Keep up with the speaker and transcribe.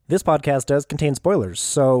This podcast does contain spoilers,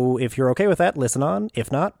 so if you're okay with that, listen on.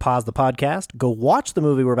 If not, pause the podcast, go watch the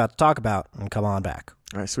movie we're about to talk about, and come on back.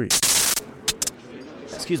 All right, sweet.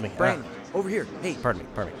 Excuse me. Brandon, over here. Hey, Pardon me.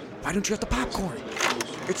 why don't you have the popcorn?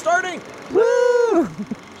 It's starting. Woo!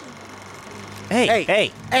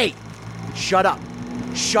 Hey. Hey, shut up.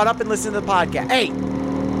 Shut up and listen to the podcast. Hey.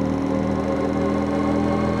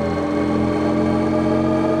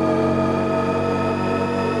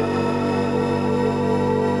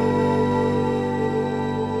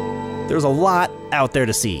 There's a lot out there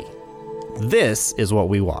to see. This is what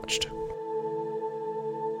we watched.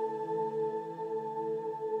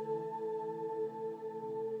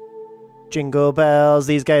 Jingle bells,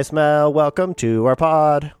 these guys smell. Welcome to our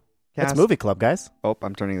pod. That's Cast. Movie Club, guys. Oh,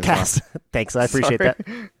 I'm turning this Cast. off. Thanks, I appreciate Sorry. that.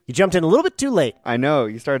 You jumped in a little bit too late. I know.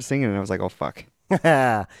 You started singing and I was like, oh, fuck.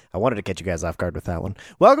 I wanted to catch you guys off guard with that one.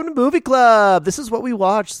 Welcome to Movie Club. This is what we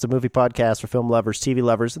watch. It's a movie podcast for film lovers, TV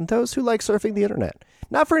lovers, and those who like surfing the internet.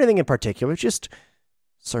 Not for anything in particular, just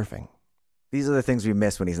surfing. These are the things we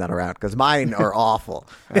miss when he's not around, because mine are awful.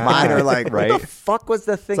 Mine are like, Right? what the fuck was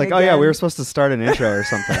the thing It's like, again? oh, yeah, we were supposed to start an intro or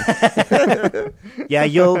something. Yeah,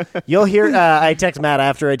 you'll hear. I text Matt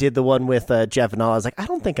after I did the one with Jeff and all. I was like, I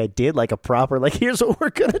don't think I did like a proper here's what we're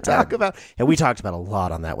going to talk about, and we talked about a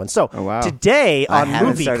lot on that one. So Oh, wow. today I on haven't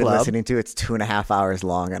Movie started Club, listening to it. It's 2.5 hours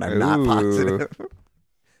long, and I'm not Ooh. positive.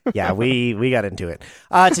 yeah, we got into it.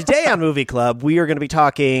 Today on Movie Club, we are going to be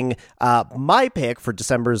talking my pick for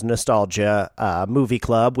December's nostalgia movie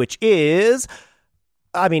club, which is,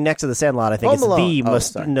 I mean, next to The Sandlot, I think Home it's Alone. the Oh,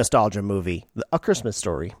 most sorry. nostalgia movie, A Christmas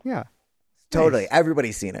Story. Yeah. Totally.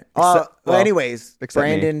 Everybody's seen it. Except- Well, anyways, except me.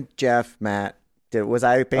 Brandon, Jeff, Matt. Was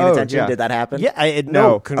I paying Oh, attention? yeah. Did that happen? Yeah,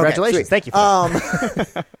 No. congratulations. Okay, Thank you for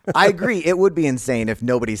that. I agree. It would be insane if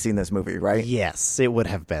nobody's seen this movie, right? Yes, it would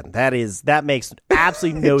have been. That makes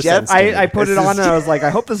absolutely no Jeff, sense to me. I put This it on is- and I was like, I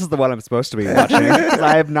hope this is the one I'm supposed to be watching. 'Cause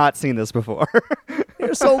I have not seen this before.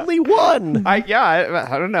 There's only one. I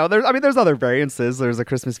don't know. There's other variances. There's a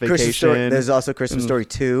Christmas Vacation. Christmas Story. There's also Christmas Story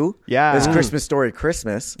 2. Yeah. There's Christmas Story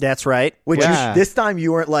Christmas. That's right. Which Yeah. this time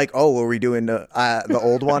you weren't like, oh, are we doing the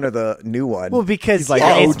old one or the new one? Well, because like,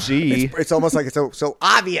 yeah, oh, it's- gee. It's almost like it's so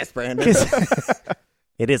obvious, Brandon.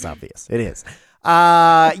 it is obvious. It is.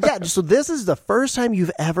 Yeah. So this is the first time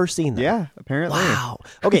you've ever seen that. Yeah, apparently. Wow.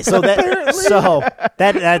 Okay. So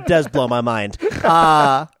that does blow my mind.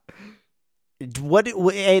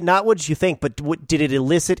 Not what did you think, but did it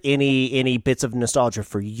elicit any bits of nostalgia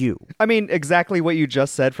for you? I mean, exactly what you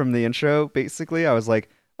just said from the intro, basically. I was like,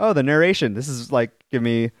 oh, the narration. This is like, give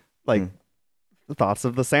me like the thoughts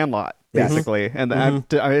of The Sandlot, basically. And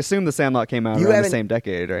I assume The Sandlot came out You around the haven't- same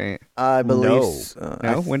decade, right? I believe.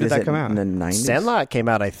 No? When did is that it come out? In the 90s? Sandlot came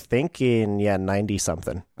out, I think, in 90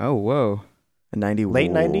 something, Oh, whoa. 90,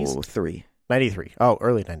 Late 90s? 3. 93. Oh,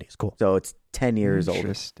 early 90s. Cool. So it's 10 years old.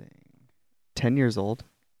 Interesting. 10 years old?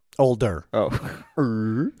 Older. Oh.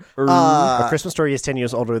 A Christmas Story is 10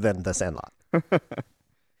 years older than The Sandlot.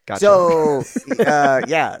 Gotcha. So,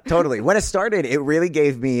 yeah, totally. When it started, it really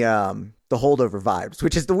gave me the Holdover vibes,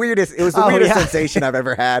 which is the weirdest. It was the Oh, weirdest yeah. sensation I've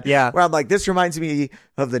ever had. Yeah. Where I'm like, this reminds me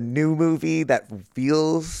of the new movie that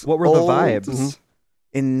feels What were old the vibes?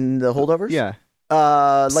 in the Holdovers? Yeah.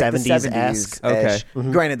 Like 70s-esque. the 70s.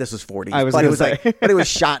 Okay. Granted, this was 40s. I was but it gonna was say. but it was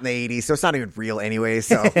shot in the 80s, so it's not even real anyway.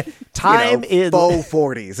 So Time you know, is faux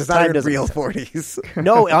 40s. It's Time not even doesn't real make 40s.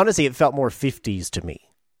 No, honestly, it felt more 50s to me.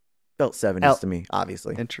 Felt 70s to me,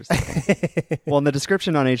 obviously. Interesting. Well, in the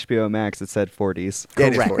description on HBO Max, it said 40s. Yeah,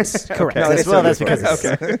 it is Correct. 40s. Correct. No, That's, it's well, that's totally because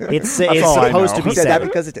 40s. it's all I supposed know. to be He said that said.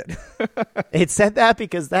 because it did. It said that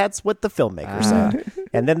because that's what the filmmaker said.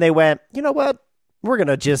 And then they went, you know what? We're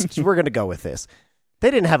gonna go with this.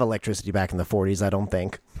 They didn't have electricity back in the 40s, I don't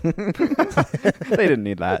think. They didn't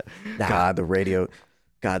need that. Nah. God, the radio.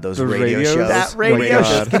 God, those Those radio radios? shows. That Oh my radio God.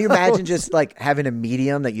 show. Can you imagine just like having a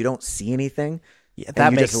medium that you don't see anything? Yeah, And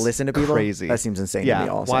that you makes just listen to people? crazy. That seems insane to Yeah. me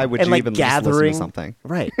also. Why would And, you like, even gathering- listen to something?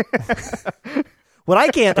 right. What I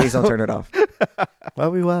can't Please don't turn it off.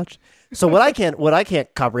 what we watch. So what I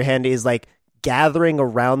can't comprehend is like gathering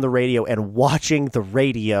around the radio and watching the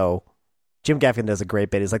radio. Jim Gaffigan does a great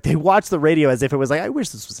bit. He's like, they watch the radio as if it was like, I wish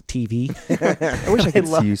this was a TV. I wish I could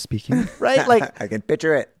love- see you speaking. Right? Like I can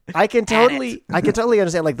picture it. I can totally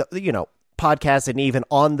understand like the podcasts and even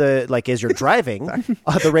on the like as you're driving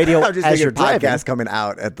the radio I'm just as thinking you're driving. podcast coming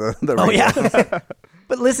out at the radio. Oh yeah.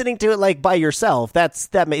 But listening to it like by yourself,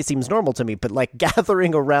 seems normal to me. But like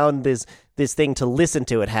gathering around this thing to listen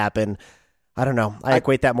to it happen, I don't know. I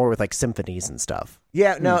equate that more with like symphonies and stuff.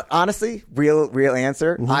 Yeah, no, honestly, real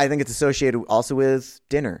answer. I think it's associated also with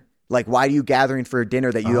dinner. Like, why are you gathering for a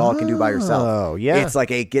dinner that you all can do by yourself? Oh, yeah. It's like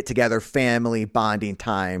a get together family bonding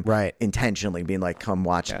time. Right. Intentionally being like, come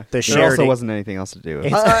watch. Yeah. The There shared also wasn't anything else to do.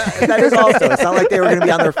 That is also. It's not like they were going to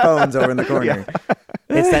be on their phones over in the corner.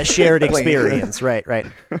 It's that shared experience. Right.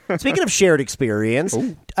 Speaking of shared experience,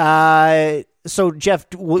 so Jeff,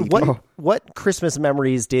 what Christmas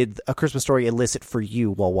memories did A Christmas Story elicit for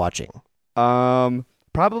you while watching?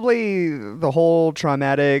 Probably the whole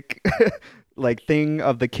traumatic like thing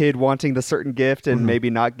of the kid wanting the certain gift and maybe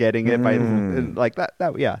not getting it by like that.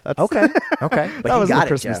 Yeah, that's Okay. But that he was got the it,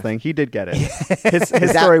 Christmas Jeff. thing. He did get it. His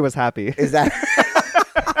story was happy. Is that?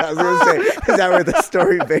 I was going to say, is that where the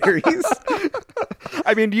story varies?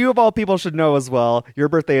 I mean, you of all people should know as well. Your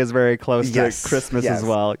birthday is very close Yes, to Christmas yes. as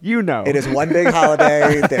well. You know, It is one big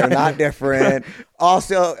holiday. They're not different.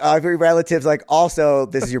 Also, every relative's like, also,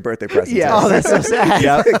 this is your birthday present. Yeah. Oh, that's so sad.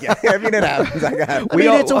 Yeah, I mean, it happens.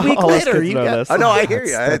 It's a week all us later. kids You know got- this. Oh, no, I hear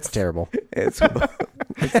you. That's terrible. It's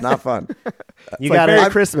not fun. You It's like, got Merry to.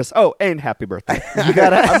 Christmas. Oh, and Happy Birthday. You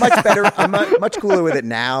got to. I'm much better. I'm much cooler with it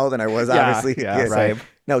now than I was, Yeah, obviously. yeah, so right.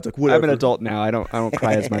 No, it's like, whatever. I'm an adult now. I don't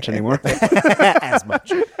cry as much anymore. As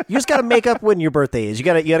much. You just got to make up when your birthday is. You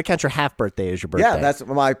got to count your half birthday as your birthday. Yeah, that's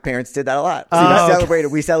my parents did that a lot. Oh,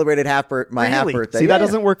 We celebrated my half Really? birthday. See, Yeah, that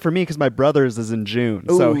doesn't work for me because my brother's is in June,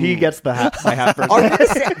 so he gets my half birthday. Are we the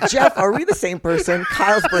same, Jeff? Are we the same person?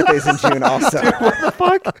 Kyle's birthday's in June, also.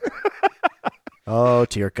 Oh,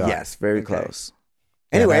 dear God. Yes, very close.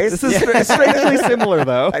 Anyways, This is strangely similar,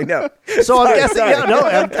 though. I know. So I'm Sorry, guessing. sorry. Yeah,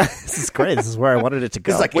 no, this is great. This is where I wanted it to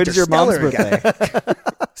go. This is like When's your mom's Interstellar birthday? again.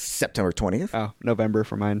 September 20th. Oh, November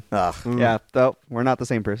for mine. Ugh. Yeah, though we're not the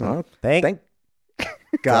same person. Oh, Thank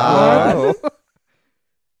God. Whoa.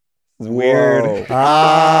 Weird.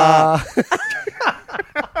 Ah.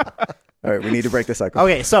 All right, we need to break the cycle.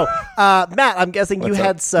 Okay, so Matt, I'm guessing you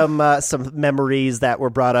What's had some memories that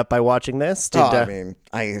were brought up by watching this. Did, I mean,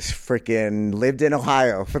 I freaking lived in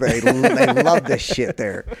Ohio. They love this shit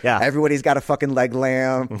there. Yeah. Everybody's got a fucking leg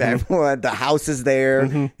lamp. Everyone, the house is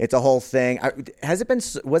there. It's a whole thing.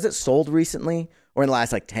 Was it sold recently or in the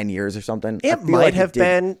last like 10 years or something? I it feel might like have did.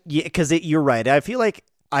 been, because you're right. I feel like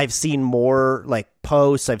I've seen more like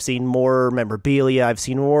posts. I've seen more memorabilia. I've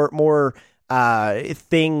seen more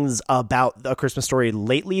things about A Christmas Story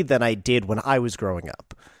lately than I did when I was growing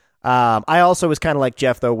up. I also was kind of like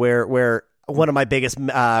Jeff, though, where one of my biggest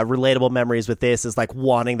relatable memories with this is like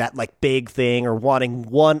wanting that like big thing, or wanting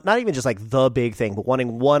one, not even just like the big thing, but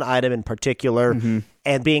wanting one item in particular,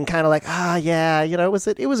 and being kind of like, yeah, you know, it was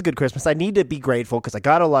a good Christmas. I need to be grateful because I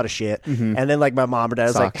got a lot of shit. And then like my mom or dad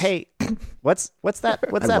was like, Socks. hey, what's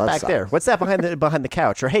that? What's I that love back there? socks. What's that behind the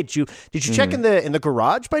couch? Or hey, did you check in the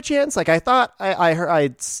garage by chance? Like I thought I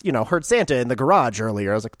heard Santa in the garage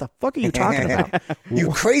earlier. I was like, the fuck are you talking about? You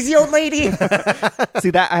crazy old lady. See,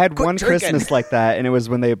 that I had one drinking. Christmas like that, and it was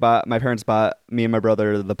when my parents bought me and my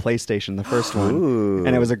brother the PlayStation, the first one,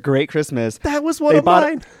 and it was a great Christmas. That was one They of bought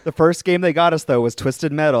mine. The first game they got us though was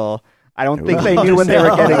Twisted Metal. I don't think they knew what they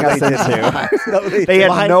were getting us into. No, They had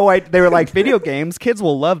Mine- no idea. They were like, video games, kids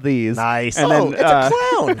will love these. Nice. And Oh, then, it's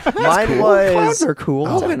a clown. Mine cool. was Clowns are cool.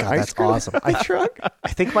 Oh my an god, ice that's cream awesome. I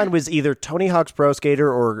think mine was either Tony Hawk's Pro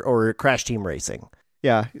Skater or Crash Team Racing.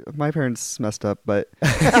 Yeah, my parents messed up, but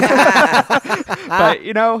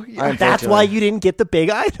you know, That's why you didn't get the big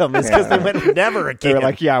item, is because they went never they again. were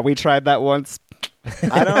like, yeah, we tried that once.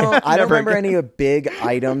 I don't Never remember again. any big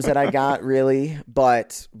items that I got really,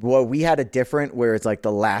 but we had a different where it's like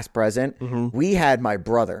the last present. We had my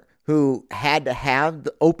brother who had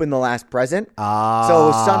to open the last present.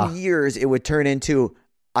 So some years it would turn into,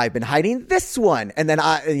 I've been hiding this one. And then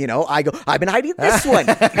I go, I've been hiding this one.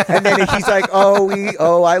 And then he's like,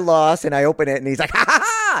 I lost. And I open it and he's like, ha ha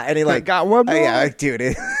ha. And he like, got one more. yeah,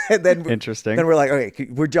 dude. And then, Interesting. Then we're like, okay,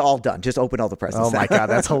 we're all done. Just open all the presents. Oh my god,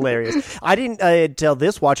 that's hilarious! I didn't until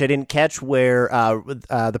this watch. I didn't catch where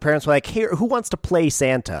the parents were like, "Here, who wants to play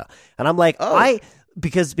Santa?" And I'm like,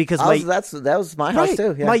 because that was my house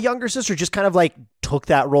too. Yeah. my younger sister just kind of like took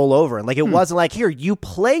that role over, and like it wasn't like, here, you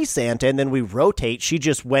play Santa, and then we rotate. She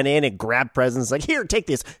just went in and grabbed presents, like, here, take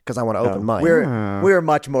this, because I want to open mine. We're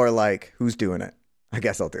much more like, who's doing it? I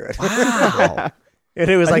guess I'll do it. Wow. And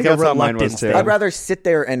it was I like think a that's how mine was, reluctance too. thing. I'd rather sit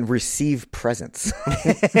there and receive presents.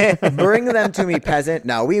 Bring them to me, peasant.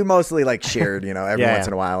 No, we mostly like shared, every Yeah. once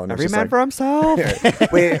in a while. And Every it's just man like, for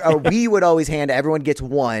himself. we would always hand, everyone gets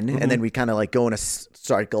one, and then we kind of like go in a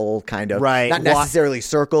circle, kind of. Right. Not necessarily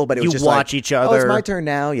circle, but it was You just watch like, each Oh, other. it's my turn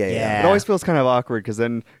now. Yeah. Yeah. It always feels kind of awkward because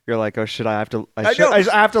then you're like, oh shit, I have to know. I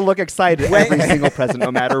have to look excited every single present, no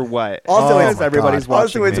matter what. Also, Because it's everybody's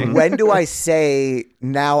watching. Also, it's me. when do I say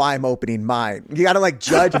now I'm opening mine? You got to like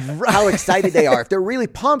judge how excited they are. If they're really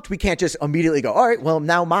pumped, we can't just immediately go, all right, well,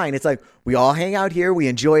 now mine. It's like, we all hang out here. We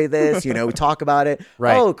enjoy this. You know, we talk about it.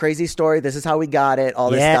 Right. Oh, crazy story. This is how we got it.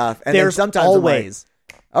 All this Yeah, stuff. And there's then sometimes always.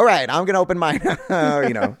 all right, I'm going to open mine.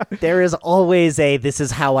 You know. There is always this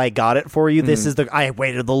is how I got it for you. This is I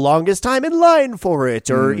waited the longest time in line for it.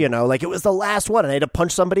 Or, you know, like it was the last one and I had to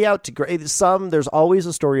punch somebody out to grade some. There's always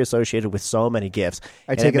a story associated with so many gifts.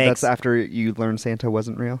 I take it that's after you learned Santa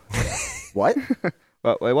wasn't real. What?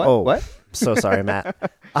 Wait, what? Oh, What? So sorry, Matt.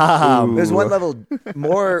 There's one level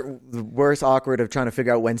worse awkward of trying to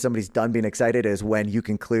figure out when somebody's done being excited is when you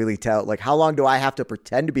can clearly tell, like, how long do I have to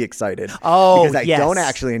pretend to be excited? Oh, because I yes. don't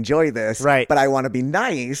actually enjoy this, Right. but I want to be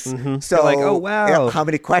nice. So You're like, oh, wow. you know, how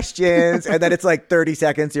many questions? And then it's like 30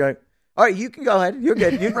 seconds. You're like, all right, you can go ahead. You're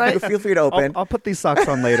good. You feel free to open. I'll put these socks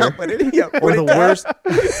on later. Put it, yeah, Or put the it down. worst.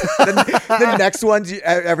 The next ones,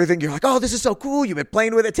 everything, you're like, oh, this is so cool. You've been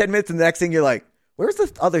playing with it 10 minutes. And the next thing you're like, where's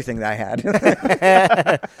the other thing that I had?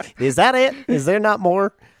 Is that it? Is there not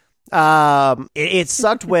more? It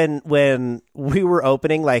sucked when we were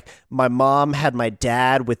opening. Like my mom had my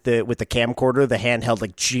dad with the camcorder, the handheld,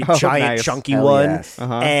 like giant nice. chunky Hell one, yes.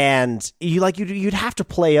 and you'd have to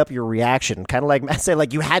play up your reaction, kind of like Matt said,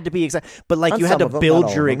 like you had to be excited, but like On you had some to of them, build not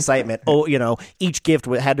all your of them. excitement. Oh, you know, each gift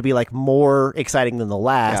had to be like more exciting than the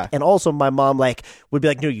last, Yeah. and also my mom like would be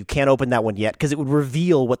like, no, you can't open that one yet because it would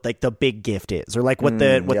reveal what like the big gift is, or like what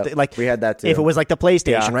Yep. the like We had that too. If it was like the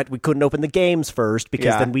PlayStation, Yeah. right? We couldn't open the games first because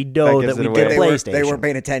Yeah. then we know That that gives we it did a away. PlayStation. They weren't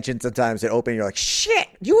paying attention sometimes. It opened, you're like, shit,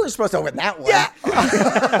 you were supposed to open that one.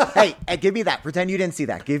 Yeah. hey, give me that. Pretend you didn't see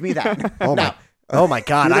that. Give me that. Oh my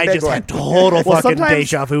god! Do the I big just one. had total fucking sometimes-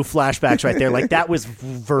 deja vu flashbacks right there. Like that was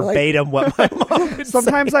verbatim what my mom would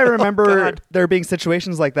Sometimes say. I remember God. there being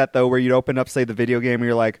situations like that, though, where you'd open up, say, the video game, and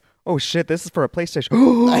you're like, oh, shit, this is for a PlayStation.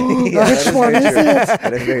 Yeah, Which one is it?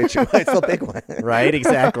 That is very true. It's the big one. Right?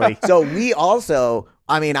 Exactly. So we also,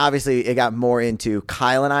 I mean, obviously it got more into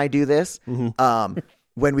Kyle and I do this.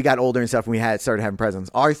 When we got older and stuff, and we started having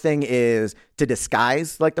presents. Our thing is to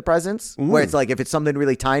disguise like the presents, where it's like if it's something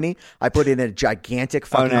really tiny, I put it in a gigantic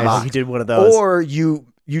fucking nice. box. You did one of those. Or you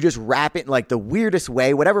just wrap it in like the weirdest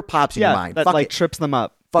way, whatever pops in your Yeah, mind. that Fuck like it. trips them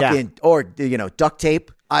up. Fucking or duct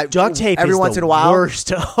tape. Duct tape every is once the in a while. worst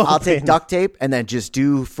to I'll take open. duct tape and then just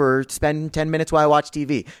spend 10 minutes while I watch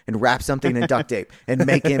TV and wrap something in duct tape and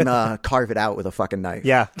make him carve it out with a fucking knife.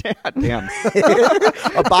 Yeah. God damn.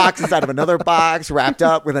 A box inside of another box, wrapped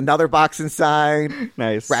up with another box inside,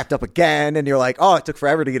 Nice. wrapped up again, and you're like, oh, it took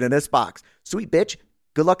forever to get in this box. Sweet bitch.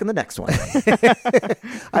 Good luck in the next one.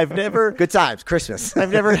 I've never Good times. Christmas.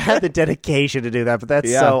 I've never had the dedication to do that, but that's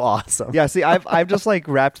Yeah. so awesome. Yeah, see, I've just like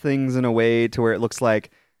wrapped things in a way to where it looks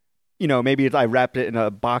like, you know, maybe I wrapped it in a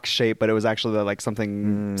box shape, but it was actually like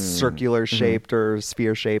something circular shaped or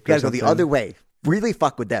sphere shaped. You or gotta go the something. other way. Really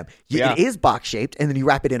fuck with them. Yeah. It is box shaped, and then you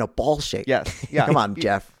wrap it in a ball shape. Yes. Yeah. Come on,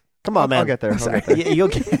 Jeff. Come on, man. I'll get there. I'll get there. You'll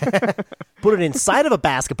put it inside of a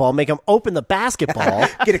basketball, make them open the basketball.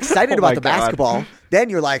 Get excited Oh about my the God. basketball. Then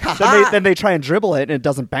you're like, ha ha. Then they try and dribble it and it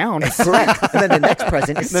doesn't bounce. Correct. And then the next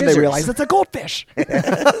present is Then scissors. they realize it's a goldfish.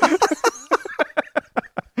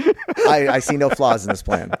 I see no flaws in this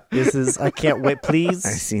plan. This is I can't wait. Please, I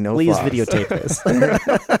see no please flaws. videotape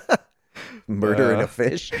this. Murder and a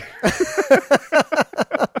fish.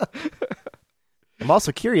 I'm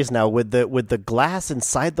also curious now, would the glass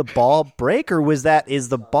inside the ball break, or is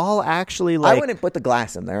the ball actually I like wouldn't put the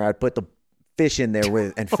glass in there. I'd put the fish in there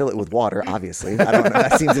and fill it with water, obviously. I don't know.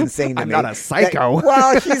 That seems insane to I'm me. not a psycho.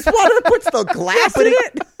 Well, he's one that puts the glass in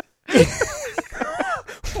it.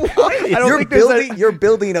 You're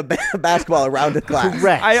building a basketball around the glass.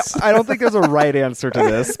 correct? I don't think there's a right answer to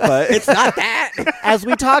this, but It's not that. As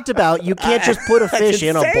we talked about, you can't just put a fish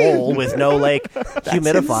in a insane. bowl with no like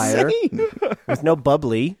humidifier, Insane. with no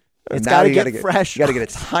bubbly. It's Now got to you get gotta fresh. You got to get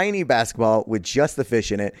a tiny basketball with just the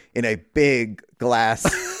fish in it in a big glass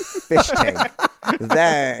fish tank.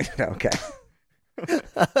 Then okay.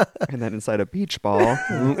 and then inside a beach ball.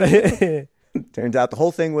 Turns out the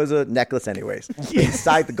whole thing was a necklace, anyways.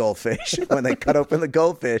 Inside the goldfish, when they cut open the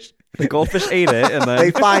goldfish, The goldfish ate it, and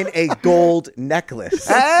they then find a gold necklace.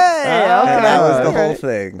 Hey, And okay. that was the whole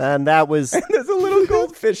thing. And that was There's a little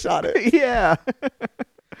goldfish on it. yeah.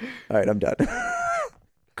 All right, I'm done.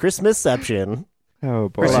 Christmasception. Oh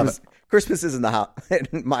boy. Christmases in the house,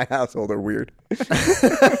 in my household are weird.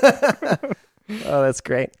 Oh, that's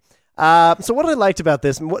great. So what I liked about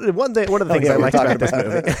this, one of the things yeah, I we're liked about talking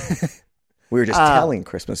this movie. We were just telling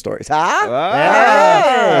Christmas stories. Huh?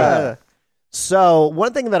 Ah. So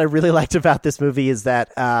one thing that I really liked about this movie is that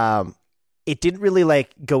it didn't really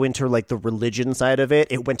like go into like the religion side of it.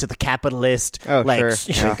 It went to the capitalist. Oh, like, sure.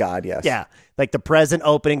 Thank God, yes. Yeah. Like the present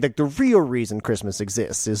opening, like the real reason Christmas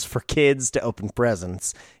exists is for kids to open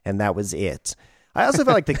presents. And that was it. I also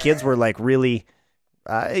felt like the kids were like really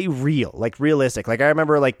real, like realistic. Like I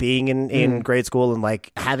remember like being in grade school and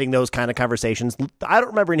like having those kind of conversations. I don't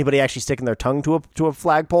remember anybody actually sticking their tongue to a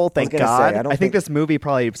flagpole. Thank God. I think this movie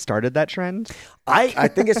probably started that trend. I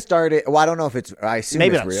think it started. Well, I don't know if it's. I assume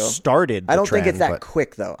maybe it's not real. Started. I don't think it's that but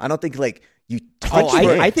quick though. I don't think like you.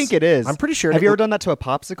 I think it is. I'm pretty sure. Have you ever done that to a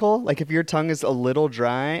popsicle? Like if your tongue is a little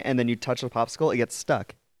dry and then you touch the popsicle, it gets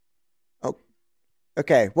stuck. Oh,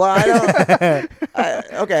 okay. Well, I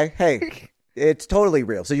don't. Okay. Hey. It's totally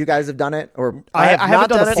real. So you guys have done it, or I have not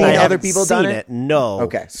done it. Seen I other haven't people seen done it? No.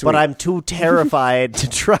 Okay, sweet. But I'm too terrified to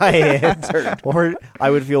try it, or I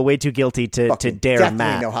would feel way too guilty to dare definitely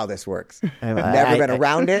Matt. know how this works. Never Never been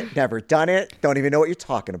around it. Never done it. Don't even know what you're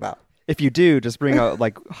talking about. If you do, just bring a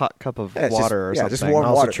like hot cup of Yeah, it's water or something. just warm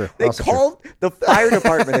Also water. true. They Also true. called the fire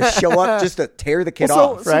department to show up just to tear the kid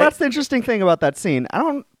off. So Right? that's the interesting thing about that scene. I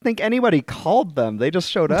don't think anybody called them. They just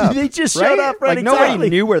showed up. They just showed up, right, Like nobody exactly.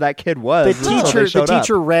 knew where that kid was. The until they showed up.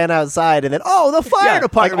 teacher ran outside, and then the fire Yeah,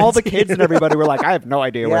 department. like all the kids and everybody were like, I have no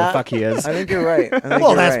idea where the fuck he is. I think you're right.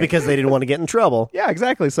 Well, that's because they didn't want to get in trouble. Yeah,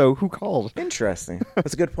 exactly. So who called? Interesting.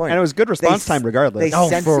 That's a good point. And it was good response time regardless. They Oh,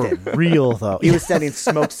 sensed for it. real though. He was sending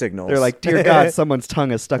smoke signals. They're like, dear God, someone's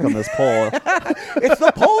tongue is stuck on this pole. it's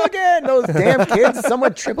the pole again. Those damn kids.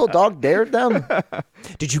 Someone triple dog dared them.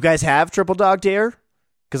 Did you guys have Triple Dog Dare?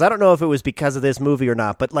 Because I don't know if it was because of this movie or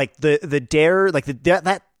not, but like the dare, like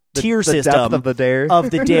that tier the system depth of the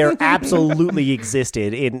dare. absolutely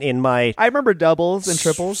existed in my I remember doubles and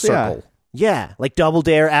triples. circle. Yeah, like Double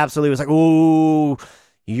Dare absolutely was like, ooh,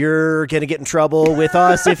 you're gonna get in trouble with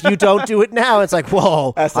us if you don't do it now. It's like,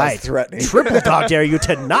 whoa, That sounds I threatening. triple dog dare you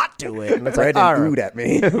to not do it. And it's like, Brandon all right. oohed at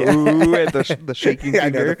me. Yeah. Ooh, and the shaking Yeah, I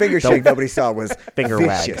know. finger. The finger shake nobody saw was Finger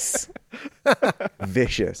wag. vicious.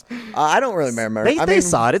 Vicious. I don't really remember. They, I they mean,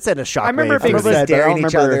 saw it. It sent a shockwave. remember I remember Said, us but I don't daring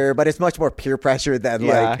each remember- other, but it's much more peer pressure than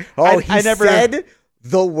Yeah. like, I never- said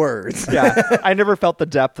the words. Yeah, I never felt the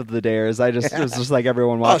depth of the dares. It was just like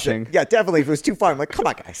everyone Oh, watching. yeah, definitely. If it was too far, I'm like, come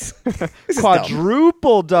on, guys. This is dumb.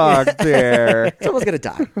 Quadruple dog dare. Someone's gonna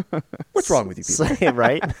die. What's wrong with you people?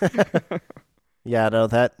 right? Yeah, no,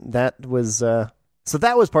 that was so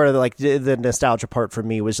that was part of the nostalgia part for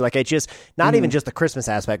me was like I just not even just the Christmas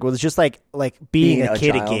aspect, it was just like being a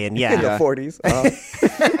kid child again. in Yeah. the 40s.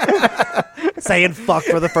 Saying fuck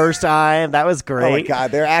for the first time. That was great. Oh my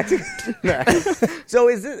god, they're acting. So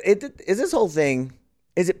is this whole thing?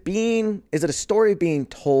 Is it a story being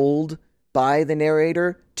told by the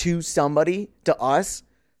narrator to somebody, to us?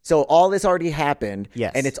 So all this already happened,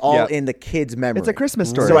 Yes. and it's all Yeah. in the kid's memory. It's a Christmas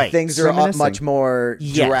story. So Right. things are Reminiscing. much more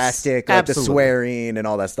Yes, drastic, like the absolutely. swearing and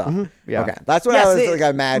all that stuff. Yeah. Okay, that's what Yes, I was like. I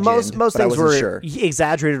imagined most but I things wasn't were sure.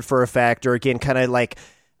 exaggerated for effect, or again, kind of like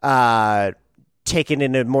taken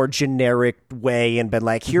in a more generic way and been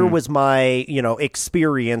like, here was my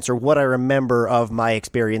experience or what I remember of my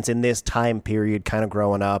experience in this time period, kind of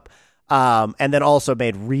growing up. And then also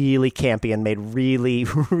made really campy and made really,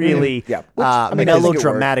 really, Yeah. Which, a I little think it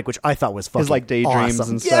dramatic, which I thought was fucking like daydreams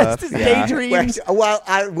awesome. and Yes, stuff. his Yeah. daydreams. Well,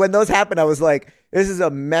 when those happened, I was like, "This is a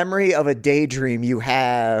memory of a daydream you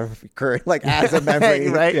have, like as a memory,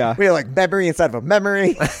 Right? Yeah. We're like memory inside of a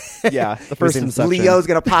memory. Yeah, the first inception. Leo's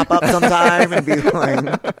gonna pop up sometime and be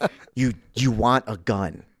like, "You want a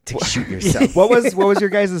gun to shoot yourself?" What was your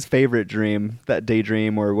guys' favorite dream? That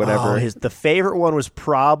daydream or whatever? The favorite one was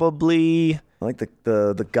probably. I like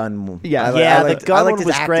the gun. Yeah, the gun I liked one his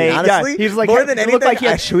was acting, great. Honestly, Yeah, he was like more than he anything. looked like he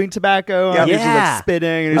had chewing tobacco. Yeah. And he was Yeah. like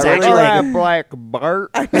spitting, and he's I like, really "All like- right, Black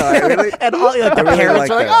Bart." I really, And all, like, the I really parents like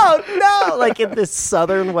were like, that. "Oh no!" Like in this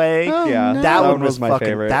southern way. Yeah, that one was my fucking.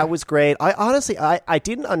 favorite. That was great. I honestly, I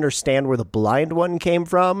didn't understand where the blind one came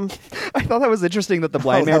from. I thought that was interesting that the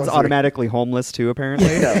blind that man's was weird. automatically homeless too. Apparently,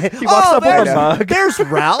 Yeah. he walks up with a there's, mug. there's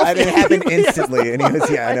Ralph. I didn't happen instantly, and he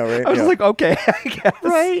was I know, right? I was Yeah. like, okay, I guess.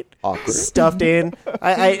 right? Awkward. Stuffed in.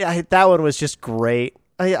 I that one was just great.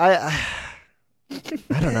 I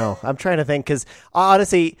don't know. I'm trying to think because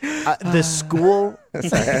honestly, the school.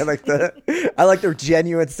 Sorry, I like their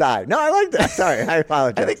genuine side. No, I like that. Sorry, I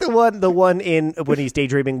apologize. I think the one in when he's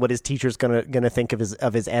daydreaming what his teacher's gonna think of his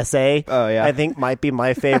essay. Oh, yeah. I think might be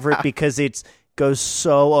my favorite because it's goes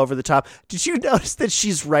so over the top. Did you notice that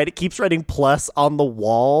keeps writing plus on the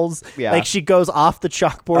walls? Yeah. Like she goes off the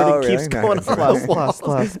chalkboard Oh, and keeps really? going Nice. on the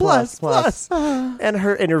walls. Plus. And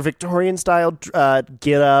her in her Victorian style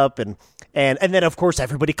get up and then of course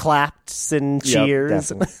everybody claps and cheers.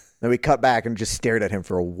 Definitely. Then we cut back and just stared at him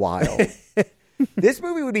for a while. This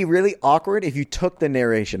movie would be really awkward if you took the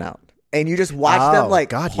narration out and you just watch them like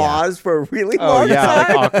God, pause for a really Oh long yeah,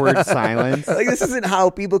 time. like awkward silence. Like this isn't how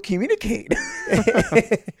people communicate.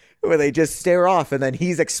 Where they just stare off and then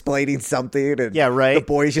he's explaining something and Yeah, right. the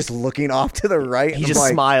boy's just looking off to the right. He and just I'm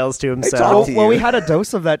like, smiles to talk himself. to Well, you. we had a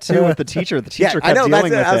dose of that too with the teacher. The teacher I kept know,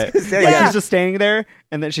 dealing that's what I with was it. gonna say, Like, yeah. he's just standing there,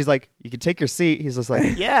 and then she's like, "You can take your seat." He's just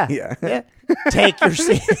like, Yeah. Yeah. Take your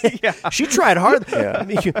seat. She tried hard.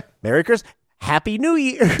 Merry Christmas. Happy New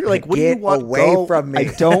Year. Like, what do you Get want? away Go. from me.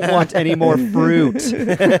 "I don't want any more fruit."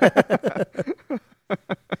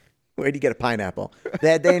 Where'd you get a pineapple?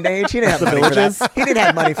 That day and age, he didn't have money for that. He didn't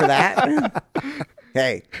have money for that.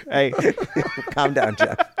 Hey, Hey, calm down,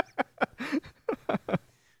 Jeff.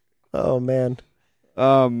 Oh, man.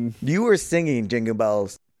 You were singing Jingle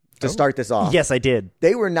Bells to start this off. Yes, I did.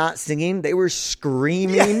 They were not singing. They were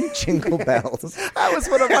screaming Jingle Bells. That was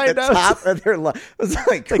one of my At the notes. top of their lungs. It was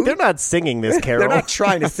like They're not singing this carol. they're not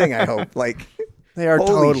trying to sing, I hope. Like, They are holy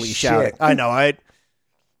totally shit. shouting. I know.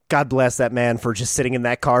 God bless that man for just sitting in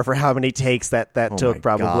that car for how many takes that took. my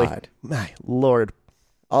Probably. God. My Lord.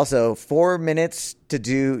 Also, 4 minutes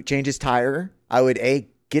to change his tire. I would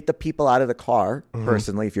get the people out of the car.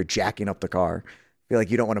 Personally, if you're jacking up the car, I feel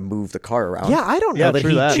like you don't want to move the car around. Yeah, I don't know Yeah, that true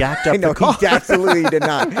he that. jacked I up know the car. he absolutely did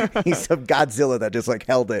not. He's some Godzilla that just like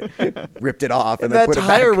held it, ripped it off, and then That put it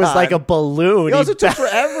back tire was on. like a balloon. It also He took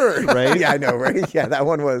forever, Right? Yeah, I know, right? Yeah, that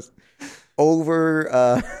one was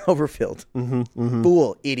overfilled.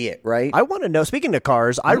 Fool, idiot, right? I want to know. Speaking of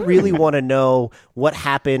cars, I really want to know what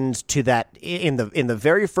happened to that in the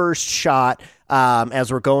very first shot.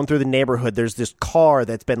 As we're going through the neighborhood, there's this car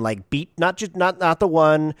that's been like beat. Not the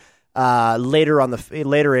one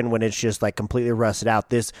later in when it's just like completely rusted out.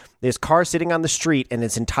 This car sitting on the street and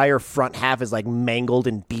its entire front half is like mangled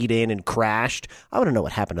and beat in and crashed. I want to know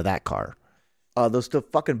what happened to that car. Those two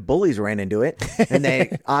fucking bullies ran into it, and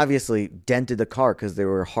they obviously dented the car because they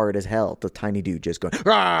were hard as hell. The tiny dude just going,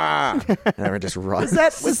 "Rah!" and they were just run.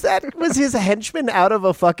 Was his henchman out of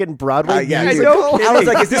a fucking Broadway Yeah, musical? I was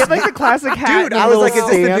like, is this like the classic hat. dude? and I was little like, is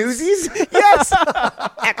this the stance. Newsies? Yes.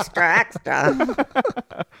 extra.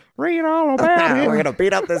 Read all about We're it. gonna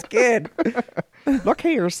beat up this kid. Look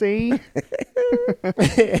here, see.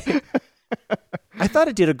 I thought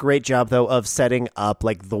it did a great job though of setting up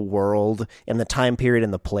like the world and the time period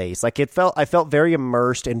and the place. Like I felt very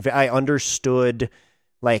immersed and I understood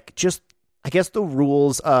like just I guess the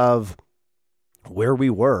rules of where we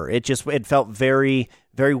were. It felt very,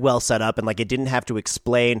 very well set up, and like it didn't have to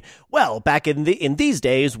explain, well, back in these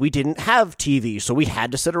days we didn't have TV, so we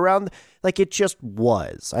had to sit around. Like it just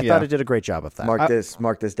was. I thought it did a great job of that.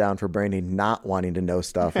 Mark this down for Brandy not wanting to know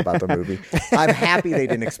stuff about the movie. I'm happy they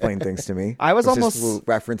didn't explain things to me. We'll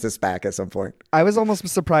reference this back at some point. I was almost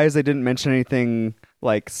surprised they didn't mention anything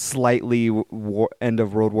like slightly end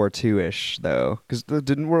of World War II-ish, though. Because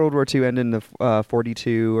didn't World War II end in the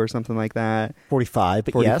 42 or something like that? 45,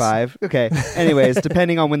 but 45? Yes. Okay. Anyways,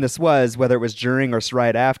 depending on when this was, whether it was during or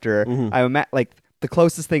right after, like the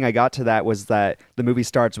closest thing I got to that was that the movie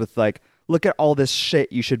starts with like, look at all this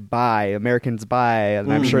shit you should buy, Americans buy.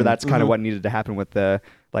 And I'm sure that's kind of what needed to happen with the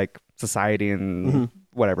like society and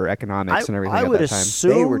whatever, economics and everything I at would that time.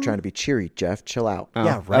 assume They were trying to be cheery, Jeff. Chill out.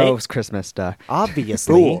 Yeah, right. Oh, it was Christmas, duh.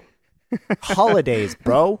 Obviously. Holidays,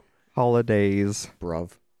 bro. Holidays.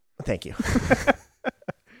 Bruv. Thank you.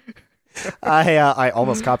 I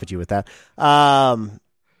almost copied you with that.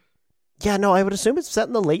 Yeah, no, I would assume it's set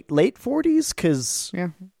in the late 40s because Yeah.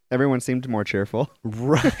 Everyone seemed more cheerful.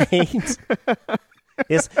 right.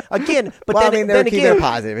 It's again, but Well, then, I mean, then they're keeping again, it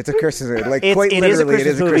positive. It's a Christmas movie. Like, It's- quite it is a literally, it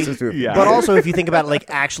is a Christmas Christmas movie. Yeah. but also if you think about it, like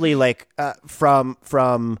actually, like from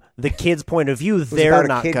the kid's point of view, It's they're about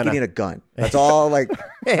not a kid gonna getting a gun. That's all. Like,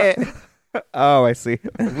 Oh, I see.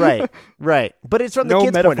 right. But it's from the No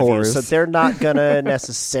kid's point of view, metaphors. so they're not gonna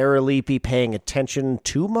necessarily be paying attention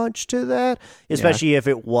too much to that, especially if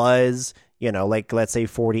it was, like let's say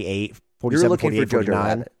 48, 47, you're looking 48, for Jojo 49.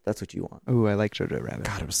 Rabbit. That's what you want. Ooh, I like Jojo Rabbit.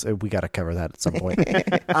 God, we got to cover that at some point.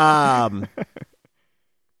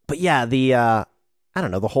 But yeah, I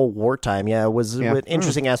don't know, the whole wartime. Yeah, was an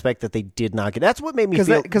interesting aspect that they did not get. That's what made me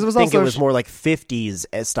feel because it was think also it was more like 50s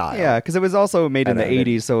style. Yeah, because it was also made in I the know,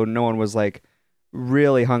 80s, so no one was like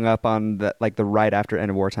really hung up on the right after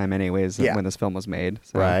end of wartime, anyways. Yeah. When this film was made,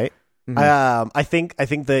 so. Right. I think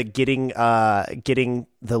the getting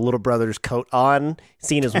the little brother's coat on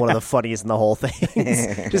scene is one of the funniest in the whole thing.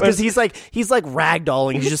 Just because he's like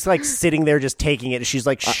ragdolling, he's just like sitting there just taking it, and she's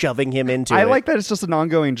like shoving him into it. I like that it's just an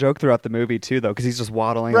ongoing joke throughout the movie too, though, because he's just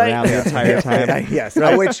waddling Right. around the entire time. Yes.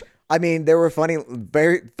 Which, I mean, there were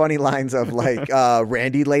very funny lines of like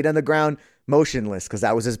Randy laid on the ground, motionless because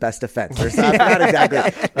that was his best defense. Or something. Not exactly.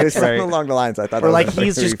 It was something right. along the lines. I thought. Or that like was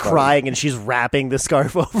he's pretty just funny. crying and she's wrapping the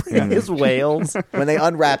scarf over his wails. When they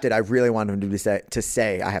unwrapped it, I really wanted him to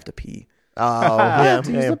say, "I have to pee." Oh, yeah.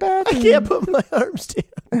 to use the I bathroom. can't put my arms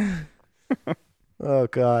down. Oh,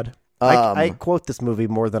 God. I quote this movie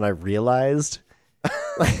more than I realized.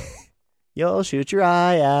 You'll shoot your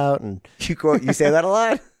eye out. And You say that a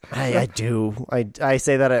lot. I do. I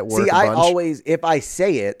say that at work See, a I bunch. always, if I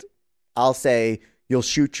say it, I'll say, "You'll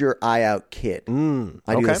shoot your eye out, kid." I do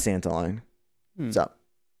okay. the Santa line. So,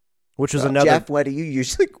 Which was another... Jeff, what do you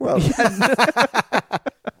usually quote?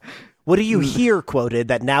 What do you hear quoted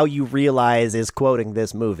that now you realize is quoting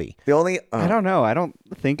this movie? The only I don't know. I don't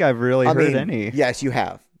think I've really heard any. Yes, you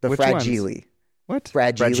have the Which Fragile. What?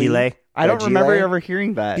 Fragile? I don't remember Fragile? ever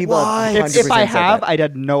hearing that. People What? have If 100% I said have, that. I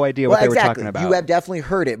had no idea what they were talking about. You have definitely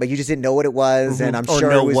heard it, but you just didn't know what it was, and I'm Or sure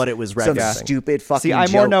know it was what it was some referencing. stupid fucking. See, I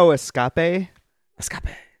joke. more know escape. Escape.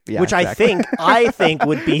 Yeah, Which exactly. I think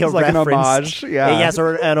would be a It's like an reference. homage, yeah. Yes,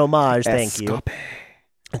 or an homage. Thank you. Escape.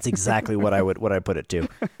 That's exactly what I put it to.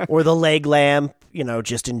 Or the leg lamp,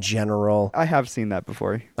 just in general. I have seen that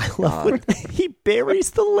before. I love when he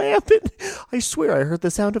buries the lamp. And I swear I heard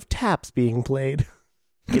the sound of taps being played.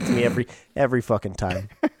 Gets me every fucking time.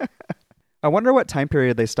 I wonder what time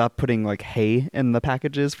period they stopped putting like hay in the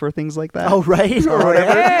packages for things like that. Oh, right. or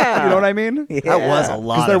whatever. yeah. You know what I mean? Yeah. That was a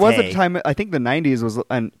lot. Because there of was hay. a time, I think the 90s was,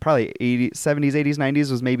 and probably 70s, 80s, 90s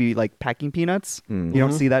was maybe like packing peanuts. You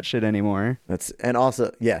don't see that shit anymore. And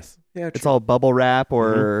also yes, yeah, It's all bubble wrap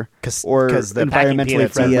or or 'Cause the packing environmentally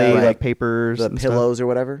peanuts are friendly like like papers, the and stuff. pillows or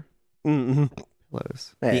whatever. Mhm.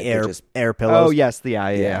 Pillows. Hey, The they're just- air pillows. Oh yes, the yeah.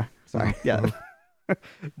 Yeah. Sorry. Yeah. I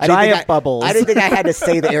didn't Giant think bubbles. I didn't think I had to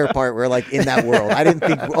say the air part. We're like in that world. I didn't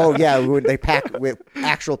think. Oh yeah, they pack with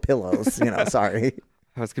actual pillows. Sorry.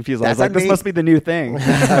 I was confused. I That's was like, on this me. must be the new thing.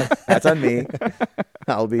 That's on me.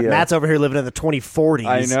 I'll be. Matt's over here living in the 2040s.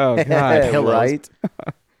 I know. God. pillows.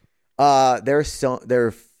 right. There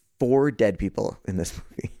are 4 dead people in this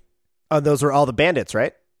movie. Oh, those were all the bandits,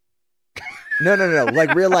 right? No.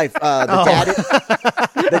 Like real life.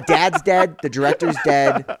 The dad's dead. The director's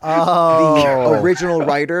dead. Oh. The original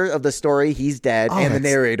writer of the story, he's dead, and the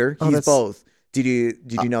narrator, he's that's- both. Did you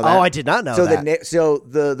know that? Oh, I did not know so that. So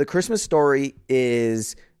the Christmas Story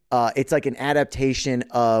is it's like an adaptation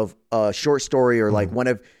of a short story or like one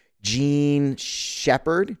of Gene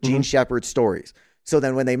Shepard's stories. So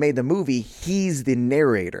then when they made the movie, he's the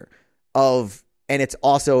narrator and it's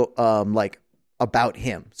also like about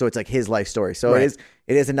him. So it's like his life story. So Right.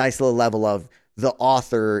 it is a nice little level of the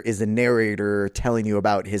author is the narrator telling you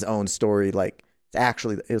about his own story. Like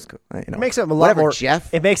it was cool. It makes it a lot Whatever, more.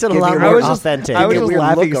 Jeff. It makes it a Give me lot a more weird- authentic. I was Give me just a weird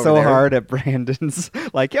laughing look so over there. hard at Brandon's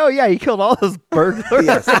like, oh yeah, he killed all those burglars.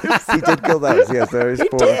 Yes, he did kill those. Yes, there is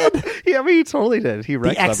 4. Yeah, I mean, he totally did. He the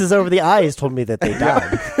wrecked them. X's over the eyes told me that they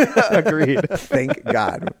died. Agreed. Thank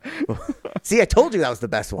God. See, I told you that was the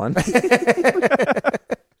best one.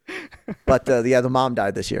 But the mom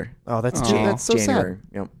died this year. Oh, that's Aw. that's so January.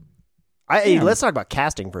 sad. Yep. Let's talk about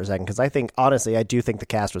casting for a second, because I think, honestly, I do think the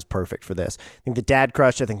cast was perfect for this. I think the dad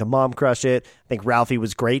crushed it. I think the mom crushed it. I think Ralphie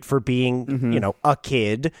was great for being, a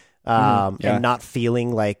kid Yeah. and not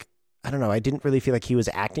feeling like, I don't know, I didn't really feel like he was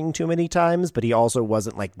acting too many times, but he also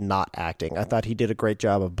wasn't like not acting. I thought he did a great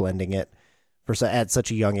job of blending it at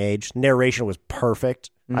such a young age. Narration was perfect.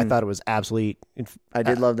 I thought it was absolutely I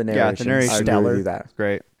did love the Yeah, narration. the narration I agree stellar. with you that.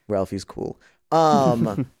 Great. Ralphie's cool.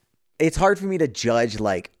 It's hard for me to judge,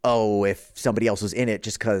 like, if somebody else was in it,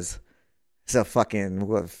 just because it's a fucking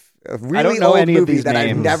a really I don't know old any of movie these that I've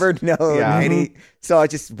names. never known Yeah. any. So I've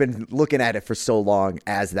just been looking at it for so long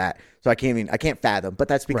as that. So I can't fathom. But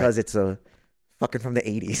that's because it's a fucking from the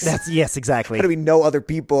 80s. yes, exactly. How do we know other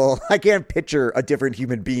people? I can't picture a different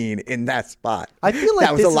human being in that spot. I feel like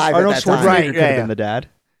that was this is- alive Arnold at that time. Schwarzenegger Right, could yeah, have yeah. been the dad.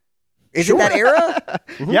 Is it that era?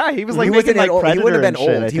 Yeah, he was like he making wasn't like old. He Predator wouldn't have been and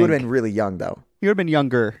shit, old. I He would have think. been really young though. He would have been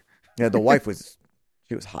younger. Yeah, the wife was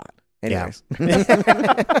hot. Yeah. Anyways.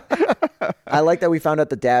 I like that we found out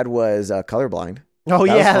the dad was colorblind. Oh, That was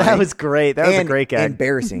yeah, that funny. was great. That was a great gag.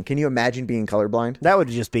 Embarrassing. Can you imagine being colorblind? That would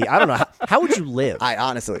just be, I don't know, how would you live? I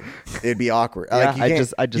honestly, it'd be awkward. Yeah, like, I'd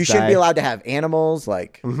just you shouldn't die. be allowed to have animals.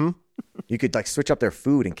 Like, you could like switch up their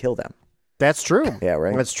food and kill them. That's true. Yeah,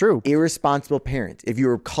 right. That's true. Irresponsible parent. If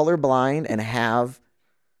you're colorblind and have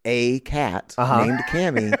a cat named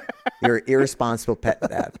Cammy, you're an irresponsible pet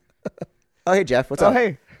dad. Oh, hey, Jeff. What's Oh, up?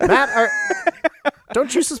 hey. Matt,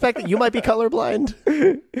 don't you suspect that you might be colorblind?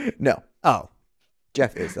 No, Oh,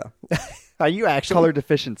 Jeff is though. Are you actually? Color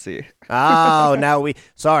deficiency. Oh, now we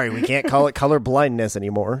can't call it color blindness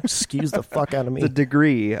anymore. Excuse the fuck out of me. The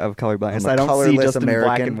degree of color blindness. I'm a I don't see colorless just in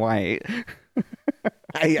black American. and white.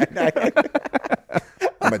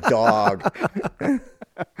 I'm a dog.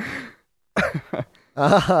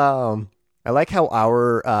 I like how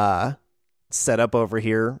our setup over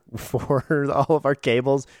here for all of our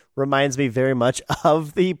cables reminds me very much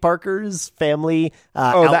of the Parker's family The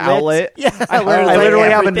outlet. Yeah, I where literally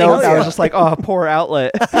have a everything- note that was just like, oh, poor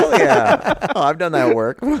outlet. Oh yeah. Oh, I've done that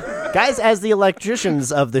work. Guys, as the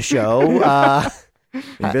electricians of the show,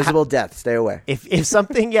 Invisible death. Stay away. if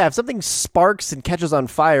something sparks and catches on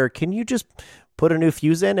fire, can you just put a new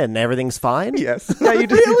fuse in and everything's fine? Yes. Yeah, you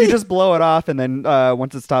just blow it off, and then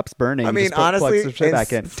once it stops burning, I you mean, just plug honestly, some shit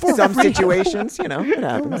back in. some situations, it Oh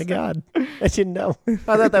happens. my god, I didn't know. I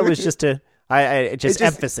thought that was just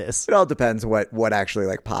emphasis. It all depends what actually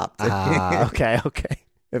like popped. Okay.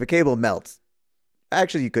 If a cable melts,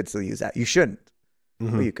 actually, you could still use that. You shouldn't,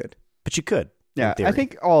 but you could. But you could. in Yeah, I theory.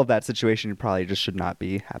 think all of that situation probably just should not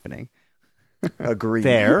be happening. Agree.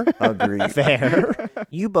 Fair. Agree. Fair.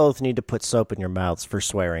 You both need to put soap in your mouths for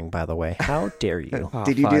swearing, by the way. How dare you? Oh,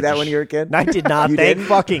 Did you do that fudge. when you were a kid? I did not. You Thank didn't?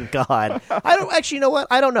 fucking God. I don't actually. You know what?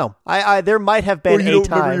 I don't know. I there might have been a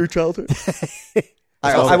time. childhood?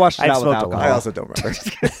 I watched it I've out with smoked a alcohol. lot. I also don't remember.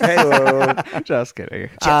 Hello. Just kidding.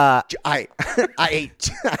 I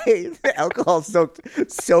ate alcohol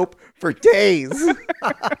soaked soap for days.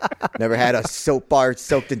 Never had a soap bar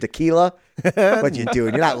soaked in tequila. What you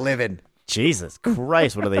doing? You're not living. Jesus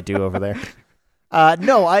Christ, what do they do over there?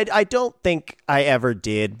 No, I don't think I ever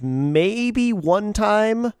did. Maybe one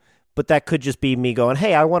time, but that could just be me going,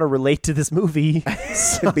 hey, I want to relate to this movie.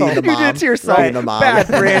 So- Being the You mom. did it to yourself. Being the mom. Bad,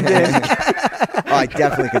 Brandon. Oh, I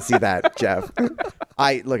definitely could see that, Jeff.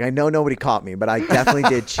 I know nobody caught me, but I definitely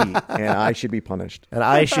did cheat, and I should be punished. and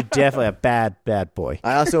I should definitely a bad boy.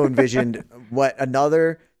 I also envisioned what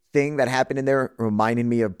another thing that happened in there reminding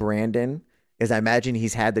me of Brandon is I imagine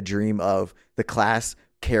he's had the dream of the class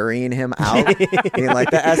carrying him out. Being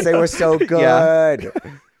like, the essay was so good.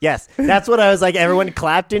 Yes, that's what I was like. Everyone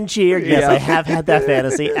clapped and cheered. Yes, Yeah. I have had that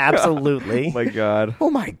fantasy. Absolutely. Oh my God. Oh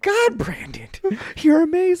my God, Brandon. You're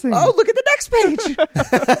amazing. Oh, look at the next page.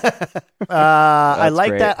 I like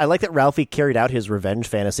great. that. I like that Ralphie carried out his revenge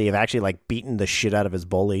fantasy of actually like beating the shit out of his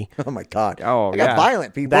bully. Oh my God. Oh, I got yeah.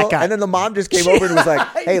 violent, people. That guy- And then the mom just came over and was like,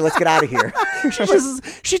 hey, let's get out of here.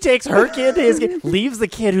 She takes her kid to his kid, leaves the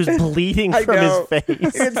kid who's bleeding I from know. his He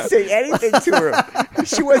face. didn't say anything to her.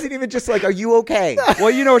 She wasn't even just like, are you okay? Well,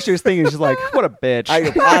 you know what she was thinking. She's like, what a bitch.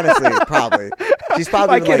 Honestly, probably. She's probably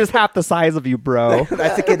My been kid like, is half the size of you, bro.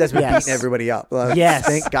 that's the kid that's been Yes. beating everybody up. Like, Yes.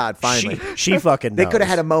 Thank God, finally. She fucking They knows. could have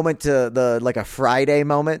had a moment to like a Friday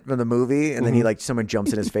moment from the movie, and then he like someone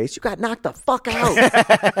jumps in his face. You got knocked the fuck out.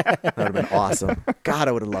 That would have been awesome. God,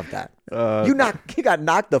 I would have loved that. You got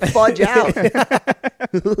knocked the fudge out.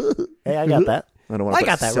 Hey, I got that. I don't want I to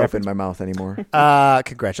got put that soap reference. in my mouth anymore.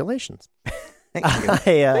 Congratulations. Thank you.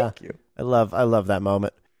 Thank you. I love that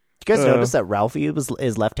moment. Did you guys notice that Ralphie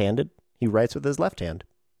is left-handed? He writes with his left hand.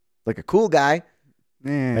 Like a cool guy.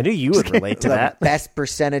 I knew you would relate to The that. best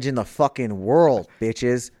percentage in the fucking world,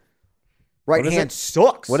 bitches. Right What is hand it?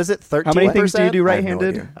 sucks. What is it? 13%? How many things do you do I have no right-handed?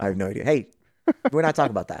 idea. I have no idea. Hey, we're not talking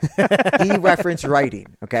about that. He referenced writing,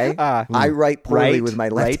 okay? I write poorly Right, with my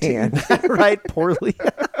left right. hand. Right, poorly.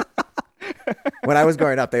 When I was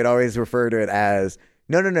growing up, they'd always refer to it as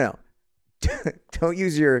no. Don't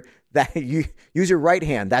use your use your right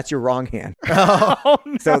hand. That's your wrong hand. Oh,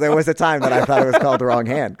 no. So there was a time that I thought it was called the wrong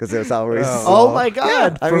hand because it was always. Oh my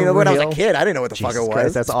God. I For mean, when I was a real? kid, I didn't know what the fuck it Jesus was.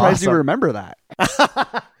 Christ, that's Surprised you awesome. remember that.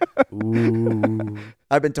 Ooh.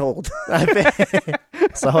 I've been told.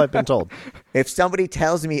 So I've been told. If somebody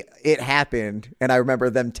tells me it happened and I remember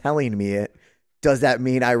them telling me it, does that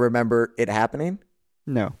mean I remember it happening?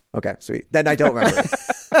 No. Okay, sweet. Then I don't remember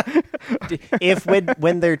it. If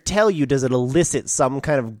when they tell you, does it elicit some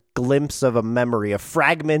kind of glimpse of a memory, a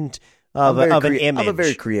fragment of an image? I'm a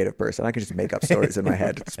very creative person. I can just make up stories in my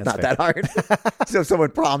head. It's not fair. that hard. So if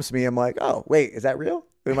someone prompts me, I'm like, oh, wait, is that real?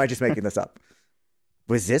 Or am I just making this up?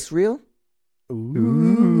 Was this real?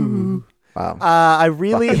 Ooh. Wow. I Fucking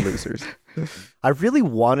really losers.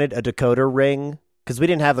 wanted a decoder ring because we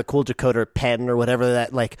didn't have the cool decoder pen or whatever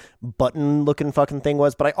that like button looking fucking thing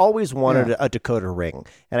was, but I always wanted a decoder ring,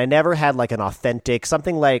 and I never had like an authentic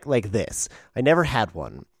something like this. I never had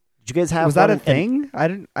one. Did you guys have? Was that one? a thing?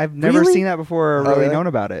 I've never Really? seen that before or really really? known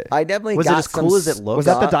about it. I definitely Was it got as cool as it looked? Was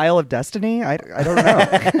that the Dial of Destiny? I don't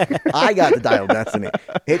know. I got the Dial of Destiny.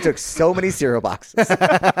 It took so many cereal boxes.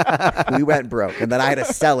 We went broke, and then I had to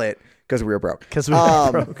sell it because we were broke. 'Cause we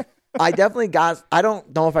were broke. I definitely got, I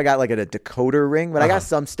don't know if I got like a decoder ring, but I got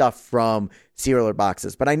some stuff from serial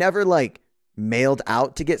boxes, but I never like mailed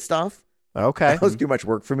out to get stuff. Okay. That was too much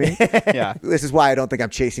work for me. Yeah. This is why I don't think I'm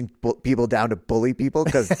chasing people down to bully people,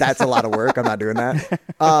 because that's a lot of work. I'm not doing that.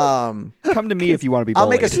 Come to me if you want to be I'll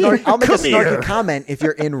bullied. make a snarky here. comment if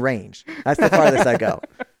you're in range. That's the farthest I go.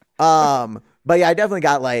 But yeah, I definitely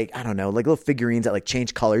got like, I don't know, like little figurines that like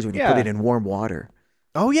change colors when you put it in warm water.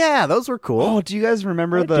 Oh yeah, those were cool. Oh, do you guys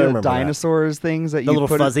remember I do the remember dinosaurs things that the you little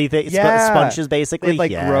put fuzzy things, Yeah. sponges, basically. They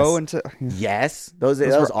like Yes. grow into. Yes, those Those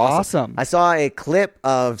that was were awesome. awesome. I saw a clip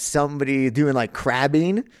of somebody doing like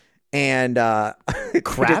crabbing and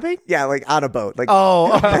Crabbing? yeah, like on a boat. Like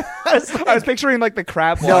Oh, I was picturing like the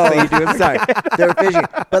crab walk no, that you do. sorry, they were fishing,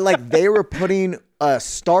 but like they were putting a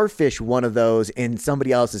starfish one of those in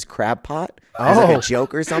somebody else's crab pot as like a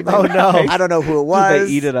joke or something. Oh, no. I don't know who it was. Did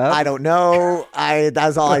they eat it up? I don't know.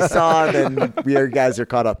 That's all I saw. Then you guys are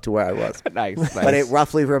caught up to where I was. Nice. But it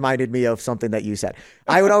roughly reminded me of something that you said.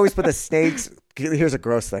 I would always put the snakes. Here's a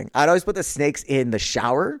gross thing. I'd always put the snakes in the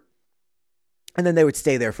shower, and then they would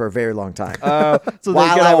stay there for a very long time. So they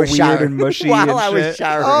while get I all was weird showering. and mushy While and I was shit.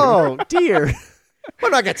 showering. oh dear.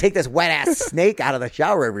 I'm not gonna take this wet ass snake out of the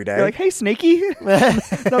shower every day. You're like, hey, Snakey,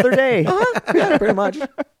 another day. Yeah, pretty much.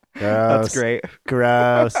 That's great.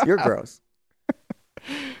 Gross. You're gross.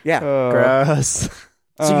 Yeah. Gross.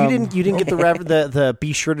 So you didn't get the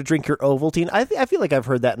be sure to drink your Ovaltine. I feel like I've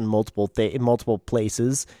heard that in multiple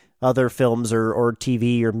places, other films or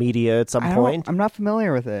TV or media at some point. I'm not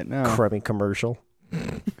familiar with it. No. Crummy commercial,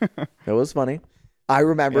 It was funny. I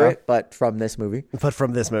remember it, but from this movie. but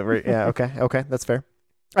from this movie, yeah, okay, that's fair.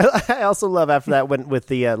 I also love after that when with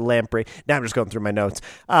the lamprey. Now I'm just going through my notes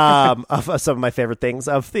of some of my favorite things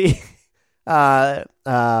of the. I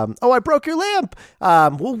broke your lamp.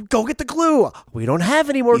 We'll go get the glue. We don't have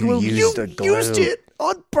any more glue. used You the glue. used it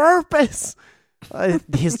on purpose.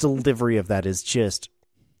 His delivery of that is just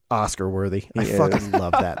Oscar worthy. I fucking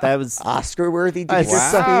love that. That was Oscar worthy.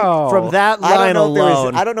 Wow. from that I line don't know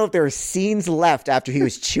alone. I don't know if there were scenes left after he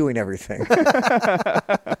was chewing everything.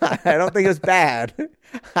 I don't think it was bad.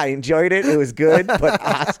 I enjoyed it. It was good, but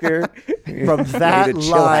Oscar From that need to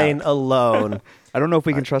chill line out. alone. I don't know if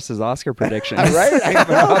we can trust his Oscar predictions. Right?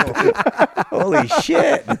 I know. Holy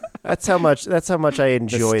shit. That's how much I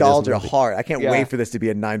enjoy Nostalgia this movie. hard. I can't Yeah. wait for this to be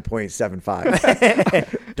a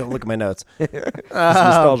 9.75. Don't look at my notes. This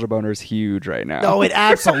nostalgia boner is huge right now. No, it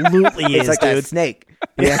absolutely is, It's like dude. that snake.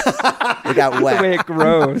 Yeah. It got the way wet it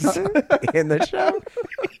grows. in the show.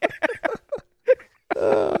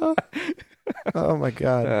 Oh my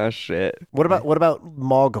god. Oh shit. What about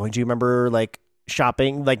mall going? Do you remember like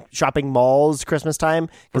shopping malls Christmas time?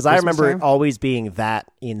 Because I Christmas remember time? it always being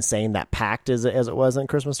that insane, that packed as it was in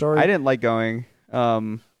Christmas Story. I didn't like going.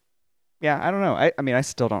 Yeah, I don't know. I mean, I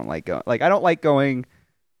still don't like going. Like, I don't like going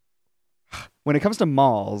when it comes to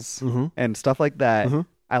malls Mhm. and stuff like that. Mhm.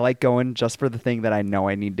 I like going just for the thing that I know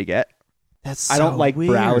I need to get. That's I don't so like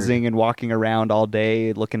weird. browsing and walking around all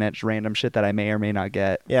day looking at random shit that I may or may not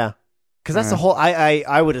get. Yeah, because that's the whole.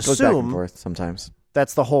 I would Goes back and assume forth sometimes.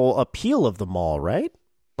 that's the whole appeal of the mall, right?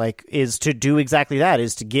 Like, is to do exactly that,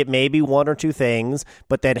 is to get maybe one or two things,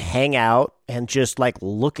 but then hang out and just like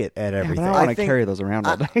look at Yeah, but everything. I don't I want to think- carry those around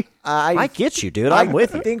all day. I get you, dude. I'm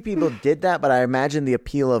with I you. think people did that, but I imagine the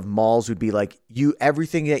appeal of malls would be like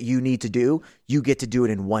everything that you need to do, you get to do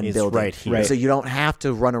it in one Is building. right here. So you don't have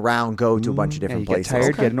to run around, go to a bunch of Yeah, different you get places.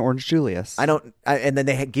 tired, get an Orange Julius. And then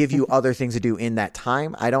they give you other things to do in that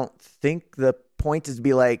time. I don't think the point is to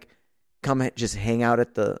be like, just hang out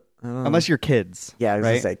at the. I don't know. Unless you're kids. Yeah, I was right?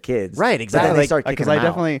 gonna say kids. Right, But exactly. then they start Because kicking I them out.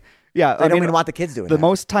 definitely, yeah. They I don't mean, even want the kids doing the that.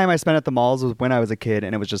 most time I spent at the malls was when I was a kid,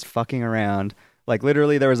 and it was just fucking around. Like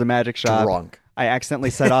literally, there was a magic shop. Drunk. I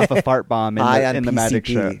accidentally set off a fart bomb High on in the magic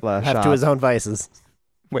PCP. shop. Have to his own vices.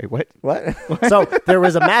 Wait, what? What? So there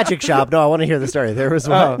was a magic shop. No, I want to hear the story. There was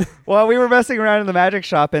one. Well, we were messing around in the magic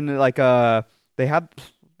shop, and like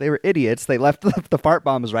they were idiots. They left the fart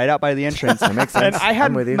bombs right out by the entrance. That makes sense. And I I'm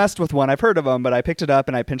hadn't with you. messed with one. I've heard of them, but I picked it up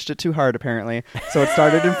and I pinched it too hard, apparently. So it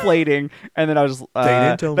started inflating. And then I was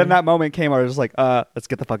didn't tell then me. that moment came. I was just like, let's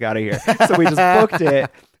get the fuck out of here. So we just booked it,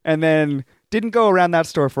 and then didn't go around that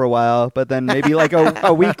store for a while. But then maybe like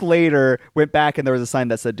a week later, went back and there was a sign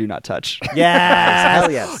that said "Do not touch." Yes.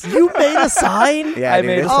 Hell yes. You made a sign? Yeah, I dude,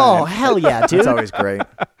 made it's a Oh, fine. hell yeah, dude. It's always great.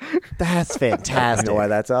 That's I fantastic. know why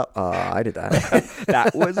that's up. I did that.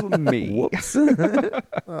 That was me. Whoops.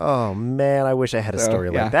 Oh, man. I wish I had a So, story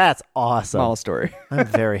yeah. like that. That's awesome. Small story. I'm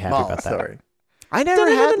very happy about that. Sorry. I never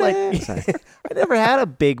had I never had a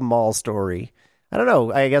big mall story. I don't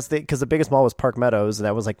know. I guess because the biggest mall was Park Meadows, and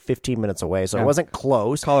that was like 15 minutes away, so Yeah. it wasn't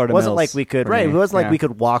close. Colorado It wasn't Mills like we could for right. me. It wasn't like Yeah. we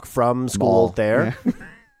could walk from school Mall. there.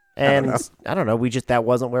 And I don't know. We just that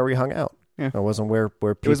wasn't where we hung out. Yeah. That wasn't where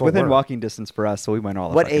people It was within were. walking distance for us, so we went all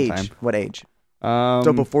the What fucking age? time. What age? So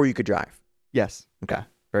So before you could drive. yes, Okay.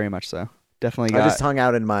 very much so. Definitely I got. just hung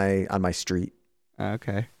out on my street,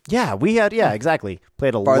 Okay. Yeah, we had. Yeah, exactly.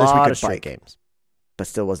 Played a Farthest we lot could of street bike. games. but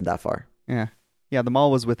still wasn't that far. Yeah. Yeah, the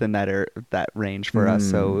mall was within that range for us,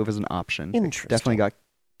 so it was an option. Interesting. Definitely got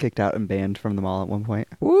kicked out and banned from the mall at one point.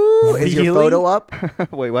 Woo! Is your Really? photo up?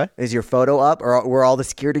 Wait, what? Is your photo up? Or were all the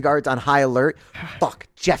security guards on high alert? Fuck,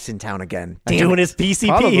 Jeff's in town again. Doing his PCP.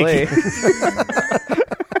 Probably.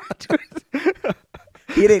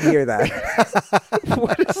 He didn't hear that.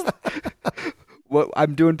 What is that? What,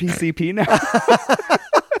 I'm doing PCP now?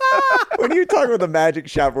 When you were talking about the magic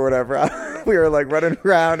shop or whatever, we were like running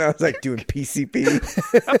around. I was like doing PCP.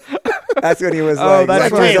 That's when he was Oh, like,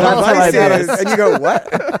 that's like, why- "Where's that's the why I devices?" noticed. And you go,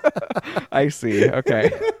 what? I see.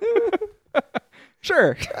 Okay.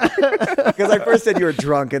 Sure. Because I first said you were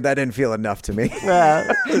drunk, and that didn't feel enough to me.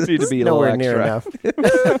 Need to be a Nowhere little near extra.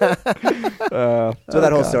 enough. So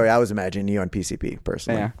that whole story, I was imagining you on PCP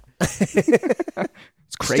personally. Yeah.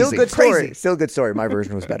 It's crazy. Still good story. Crazy. Still good story. My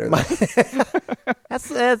version was better. Though.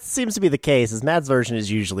 That seems to be the case. Is Matt's version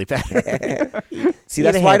is usually better. See,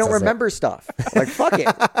 that's why I don't enhances it. remember stuff. Like, fuck it.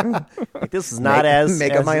 Like, this is not as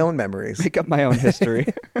make as, up my own memories. Make up my own history.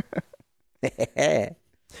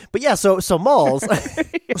 But yeah, so malls.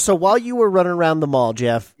 So while you were running around the mall,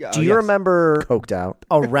 Jeff, Yeah, do you yes. remember Coked out.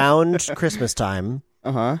 around Christmas time?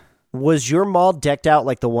 Uh-huh. Was your mall decked out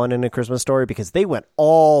like the one in A Christmas Story? Because they went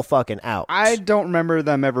all fucking out. I don't remember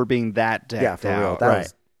them ever being that decked Yeah, for real. out. That Right.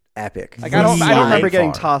 was epic. Like I don't remember Really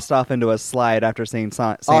getting far. tossed off into a slide after seeing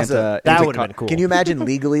Santa. Also, that into would have been cool. Can you imagine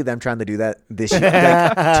legally them trying to do that this year,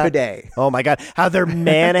 like, today? Oh my god, how they're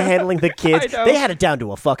manhandling the kids. I know. They had it down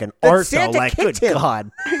to a fucking art Santa though. Like, good kicked him.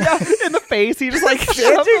 god. Yeah, in the face. He just like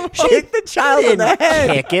shoved him. Kick the child in the Didn't head.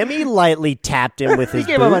 kick him. He lightly tapped him with He his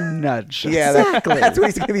gave him boot. a nudge. Yeah, that's what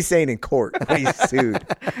he's going to be saying in court when he's sued.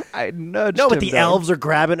 I nudged No, but him the down. elves are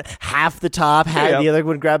grabbing half the top, half Yeah. the other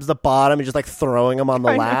one grabs the bottom and just like throwing them on the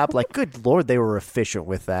I know. lap. Like, good lord, they were efficient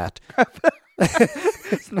with that.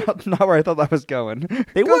 It's not where I thought that was going.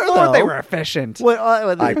 They Good were, Lord, though. they were efficient. What,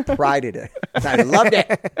 I prided it. I loved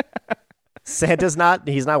it. Santa's not.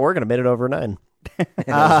 He's not working a minute over 9. That's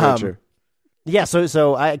very true. Yeah.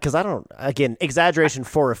 So I because I don't again exaggeration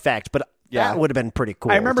for effect, but Yeah. that would have been pretty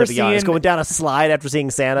cool. I remember to be honest, seeing- going down a slide after seeing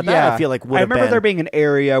Santa. That I feel like would I have remember been. there being an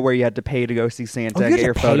area where you had to pay to go see Santa, Oh, you get had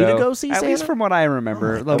your to pay photo. to go see At Santa? least from what I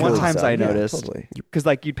remember. The I one believe times so. I Yeah, noticed, totally. because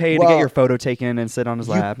like you paid to Well, get your photo taken and sit on his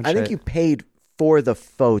lap. And I think shit. you paid for the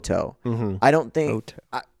photo. I don't think,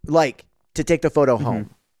 like, to take the photo home.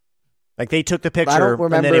 like they took the picture, I don't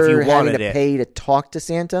remember and then if you having wanted to it, pay to talk to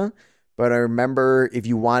Santa, but I remember if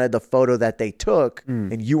you wanted the photo that they took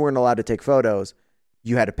and you weren't allowed to take photos,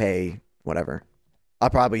 you had to pay whatever.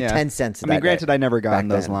 Probably Yeah. 10 cents. I mean, granted, I never got back in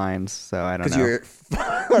those then. lines, so I don't because know. you're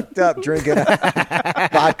fucked up drinking vodka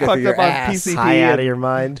Fucked for your up on ass. PC. high out of your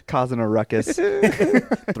mind, Causing a ruckus.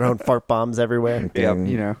 throwing fart bombs everywhere. Yeah,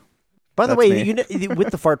 you know. By the That's way, me. you know,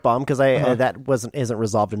 with the fart bomb, because I that isn't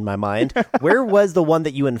resolved in my mind. Where was the one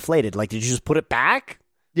that you inflated? Like, did you just put it back?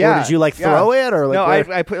 Yeah. Or did you like yeah. throw it or like? No,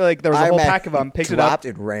 where- I put like there was a whole pack of them. Picked it up. dropped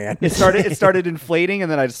and ran. It started inflating, and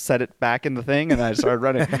then I just set it back in the thing, and then I started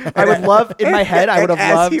running. I would love in my head. I would have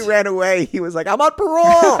As loved. he ran away, he was like, "I'm on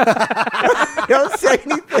parole. Don't say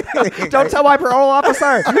anything. Don't tell my parole officer.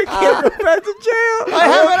 I can't go back to jail. I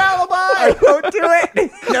have an alibi. I won't do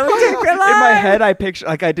it. Never take my life." In my head, I picture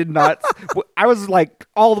like I did not. I was like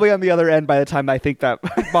all the way on the other end by the time I think that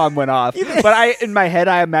bomb went off. But in my head,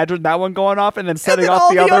 I imagined that one going off and then setting then off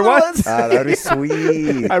all the other ones. That'd be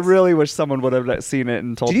sweet. I really wish someone would have seen it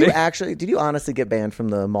and told Did you me. actually? Did you honestly get banned from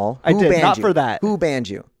the mall? I Who did, banned not you? for that. Who banned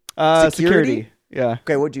you? Security. Yeah.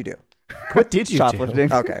 Okay, what'd you do? What did you do?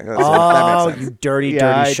 Shoplifting. Okay. that Oh, makes sense. you dirty, Yeah,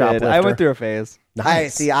 dirty I did. shoplifter! I went through a phase.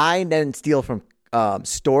 I didn't steal from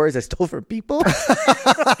stores. I stole from people.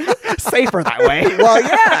 Safer that way. Well,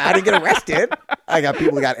 yeah, I didn't get arrested. I got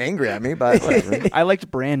people who got angry at me, but whatever. I liked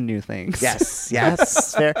brand new things. Yes,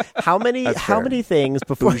 That's fair. How many? That's How fair. many things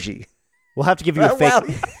before? Bougie. We'll have to give you a fake. Well,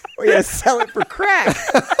 we're gonna sell it for crack.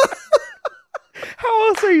 How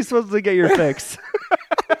else are you supposed to get your fix?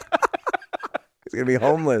 He's gonna be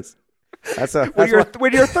homeless. That's When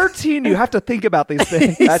you're 13, you have to think about these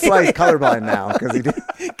things. that's why he's colorblind now because he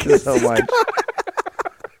did so much.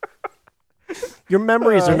 Your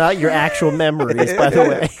memories are not your actual memories, by the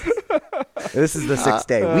way. This is the sixth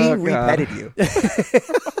day. We God. repetted you.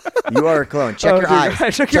 You are a clone. Check your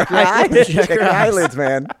eyes. Check your eyes. Check your eyelids,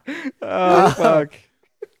 man. Oh fuck.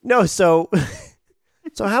 No, so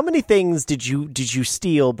how many things did you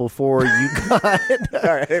steal before you got? All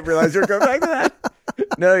right, I didn't realize you were going back to that.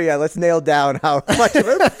 No, yeah, let's nail down how much of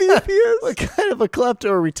a thief he is. What kind of a klepto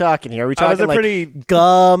are we talking here? Are we I was talking a like pretty-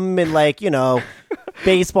 gum and like,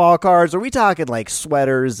 baseball cards? Are we talking like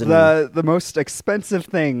sweaters and The most expensive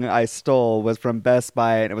thing I stole was from Best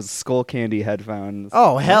Buy, and it was Skull Candy headphones.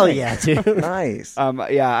 Oh, hell yeah, dude. Nice. Yeah, I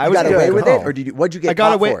You was got good. away with it, Oh. or what'd you get I got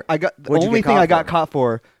caught away. for? I got the What'd you only get thing caught I got for? caught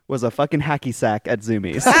for was a fucking hacky sack at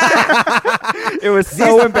Zoomies. It was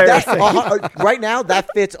so embarrassing. Right now, that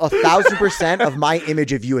fits 1,000% of my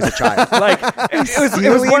image of you as a child. Like it was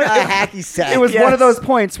Stealing one a hacky sack. It was Yes. one of those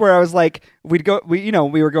points where I was like, we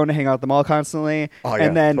were going to hang out at the mall constantly, Oh, yeah,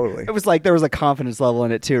 and then totally. it was like there was a confidence level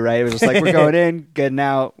in it too, right? It was just like we're going in, getting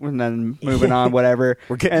out, and then moving on, whatever.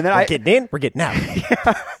 We're getting in, we're getting out.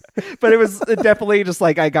 But it was definitely just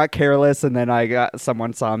like I got careless, and then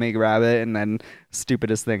someone saw me grab it, and then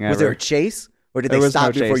stupidest thing ever. Was there a chase, or did There they was no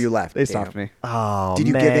stop you before chase. you left? They Damn. stopped me. Oh, Did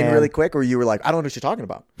you give in man. really quick, or you were like, I don't know what you're talking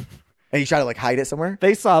about? And you try to like hide it somewhere?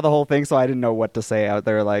 They saw the whole thing, so I didn't know what to say out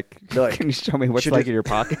there. Like, They're like, can you show me what's should like just- in your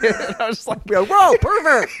pocket? And I was just like, Yo, whoa,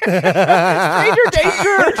 pervert! stranger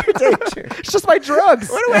danger. It's just my drugs.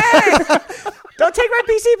 Run away! Don't take my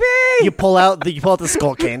PCP! You pull out the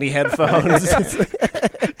Skull Candy headphones.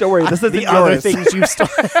 Don't worry, this isn't the other yours. things you've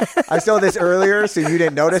stolen. I stole this earlier, so you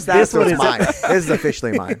didn't notice that. This So one it's is- mine. This is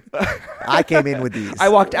officially mine. I came in with these. I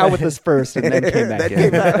walked out with this first, and then came back Then in.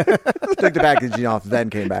 came back. Took the packaging off, then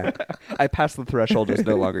came back. I passed the threshold; it was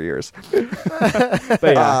no longer yours. But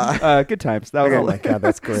yeah, good times. That was Oh my god,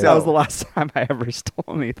 that's great. that was the last time I ever stole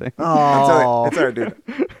anything. Oh, It's all right, dude.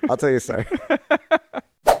 I'll tell you a story.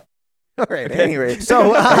 All right. Anyway,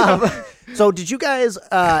 so did you guys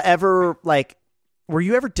ever like? Were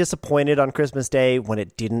you ever disappointed on Christmas Day when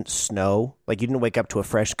it didn't snow? Like you didn't wake up to a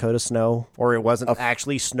fresh coat of snow, or it wasn't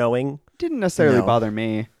actually snowing? Didn't necessarily No. bother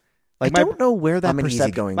me. Like I don't know where that I'm an perception.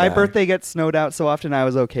 easygoing my guy. birthday gets snowed out so often. I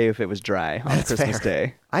was okay if it was dry on That's Christmas fair.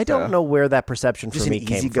 Day. I don't So- know where that perception Just for an me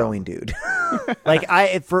came easygoing dude. from. Like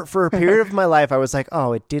for a period of my life, I was like,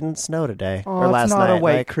 oh, it didn't snow today Oh, or it's last not night. a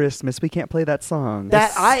white Like, Christmas. We can't play that song.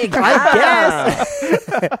 that I guess.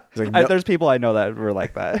 It's like, no- There's people I know that were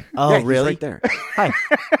like that. Oh, yeah, he's really? right there. Hi,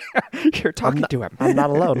 You're talking to him. I'm not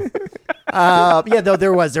alone. Yeah, though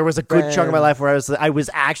there was a good chunk of my life where I was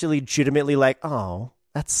actually legitimately like, oh,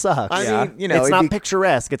 that sucks. I mean, it's it'd not be-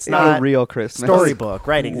 picturesque. It's Not not a real Christmas. storybook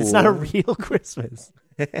writing. It's not a real Christmas.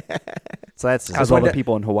 So that's just As all the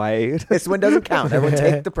people in Hawaii. This one doesn't count. Everyone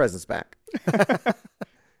take the presents back.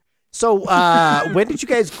 So when did you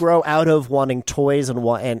guys grow out of wanting toys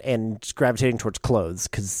and gravitating towards clothes?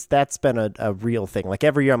 Because that's been a real thing. Like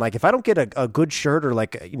every year, I'm like, if I don't get a good shirt or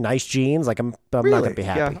like nice jeans, like I'm not Really? gonna be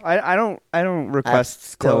happy. Yeah, I don't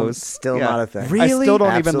request clothes. Still Yeah. not a thing. Really? I still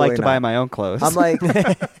don't even like Absolutely to buy not. my own clothes. I'm like,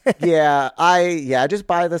 I just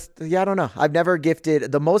buy this. Yeah, I don't know. I've never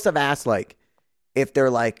gifted. The most I've asked, like, if they're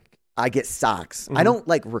like, I get socks. I don't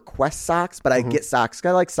like request socks, but I get socks.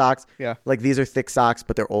 I like socks. Yeah. Like these are thick socks,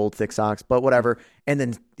 but they're old thick socks, but whatever. And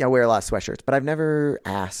then I wear a lot of sweatshirts, but I've never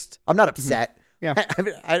asked. I'm not upset. Yeah.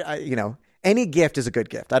 I any gift is a good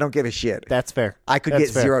gift. I don't give a shit. That's fair. I could That's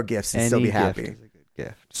get fair. 0 gifts and still Any be happy. gift is a good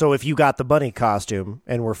gift. So if you got the bunny costume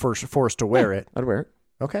and were forced to wear it, I'd wear it.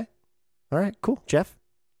 okay, all right, cool, Jeff.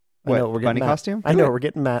 What, I know we're getting bunny Matt. costume? I know we're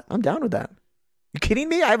getting Matt. I'm down with that. You kidding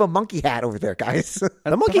me? I have a monkey hat over there, guys.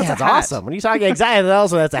 The monkey That's a hat's hat. awesome. When you talk exactly,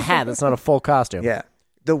 also that's a hat. That's not a full costume. Yeah.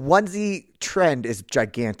 The onesie trend is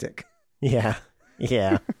gigantic. yeah.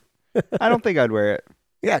 I don't think I'd wear it.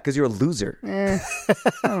 Yeah, because you're a loser. I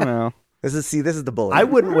don't know. This is the bully. I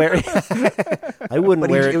wouldn't wear it. I wouldn't But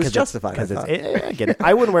wear it. it was 'cause justified, Because I I get it.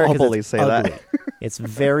 I wouldn't wear it All because bullies it's say that. ugly. It's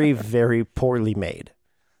very, very poorly made.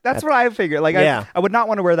 That's what I figured. Like, Yeah. I would not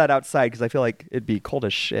want to wear that outside because I feel like it'd be cold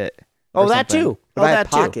as shit. Oh, or that something. too. If Oh, I had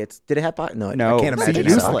that too. pockets. Did it have pockets? No, No, I can't imagine. see, it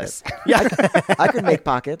had useless. pockets. Yeah. I could make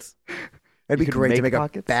pockets. It'd be You could great to make make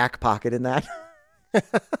pockets? a back pocket in that.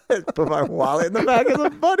 Put my wallet in the back as a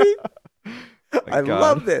buddy. I God.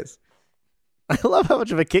 love this. I love how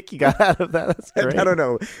much of a kick you got out of that. That's great. I don't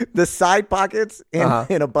know. The side pockets in, Uh-huh.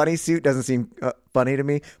 in a bunny suit doesn't seem funny to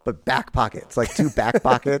me, but back pockets, like 2 back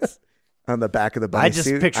pockets on the back of the bunny I just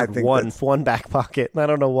suit. pictured think one that's back pocket, and I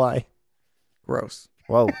don't know why. gross.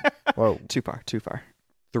 Whoa. Too far.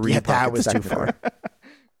 3 Yeah, that pockets was too back far.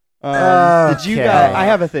 there. Did you Okay. guys? I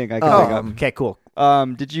have a thing I can bring up. Okay, cool.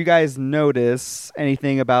 Did you guys notice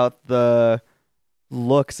anything about the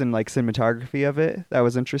looks and like cinematography of it that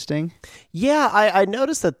was interesting? Yeah, I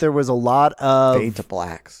noticed that there was a lot of Fade to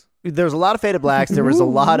blacks. There's a lot of faded blacks. There was a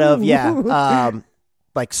lot of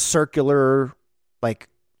like circular, like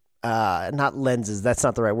not lenses. That's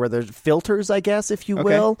not the right word. There's filters, I guess, if you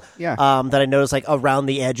will. Yeah. That I noticed like around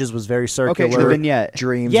the edges was very circular. Okay, the vignette.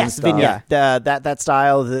 Dreams. Yes, and stuff. vignette. That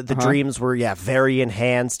style. The dreams were very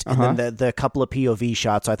enhanced, and then the couple of POV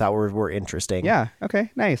shots I thought were interesting. Yeah.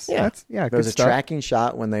 Okay. Nice. Yeah. That's There good was a stuff. tracking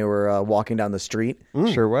shot when they were walking down the street.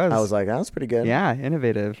 Sure was. I was like, that was pretty good. yeah,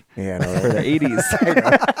 innovative Yeah, I know, for the right?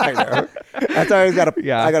 80s. I know. That's why I got to.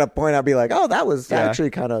 Yeah. I got to point out, be like, oh, that was Yeah. actually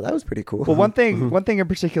kind of that was pretty cool. Well, one thing in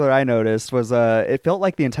particular I noticed was it felt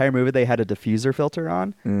like the entire movie they had a diffuser filter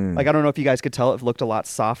on. Like I don't know if you guys could tell, it looked a lot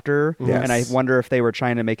softer, Yes. and I wonder if they were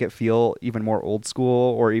trying to make it feel even more old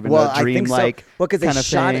school or even well, a I think so. dream-like Well, because they kind of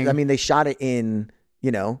shot thing. it. I mean, they shot it in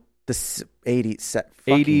the 80s,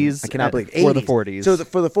 80s I cannot believe for the 80s. 40s. So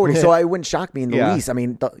for the 40s, so it wouldn't shock me in the Yeah. least. I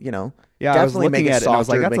mean, yeah, I was definitely make looking it at it and I was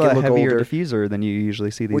like, softer, that's make it a look heavier older. diffuser than you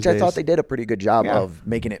usually see these Which days. I thought they did a pretty good job Yeah. of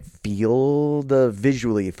making it feel the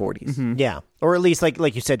visually 40s. Yeah, or at least like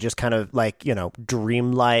you said, just kind of like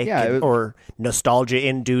dreamlike Yeah, it was- or nostalgia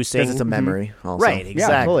inducing. Because it's a memory, also. Right, Yeah,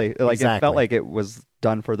 exactly. totally. Like it Exactly. felt like it was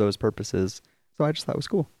done for those purposes. So I just thought it was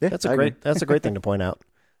cool. Yeah, That's I a great. agree. That's a great thing to point out.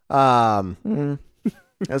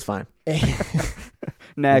 That's fine.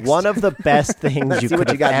 Next, One of the best things Let's you see what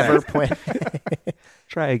could you got have ever next. point.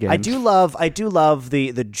 try again. I do love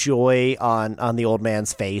the joy on the old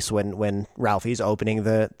man's face when Ralphie's opening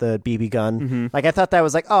the BB gun. Like I thought that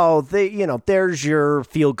was like, oh, there's your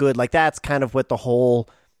feel good. Like that's kind of what the whole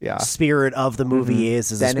Yeah. spirit of the movie is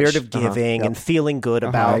the Then spirit it of sh- giving yep. and feeling good I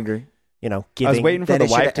about agree. giving. I was waiting for Then the it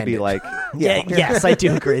shoulda wife to be ended. like, Yeah, yes, I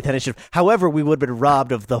do agree that it should. However, we would have been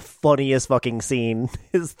robbed of the funniest fucking scene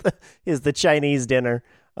is the Chinese dinner.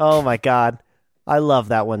 Oh my god, I love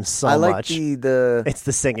that one so I like much. the It's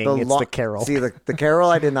the singing. It's lo- the carol. See the carol.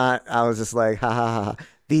 I did not. I was just like, ha ha ha. Ha.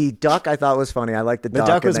 The duck I thought was funny. I like the duck.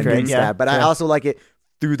 duck was and then great, being yeah. stabbed. But I Yeah. also like it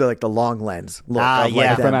through the long lens look. Ah, of, yeah.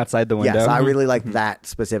 like, from them. outside the window. Yes, I really like that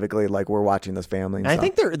specifically. Like we're watching this family. And I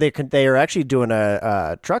stuff. think they are actually doing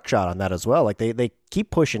a truck shot on that as well. Like they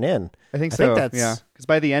keep pushing in. I think so. that's yeah, because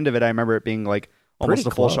by the end of it, I remember it being like almost Pretty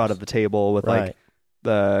a full close. shot of the table with Right. like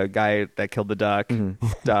the guy that killed the duck,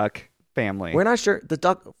 duck family. We're not sure. The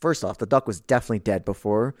duck. First off, the duck was definitely dead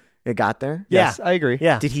before it got there. Yes, I agree.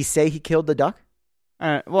 Yeah, Did he say he killed the duck?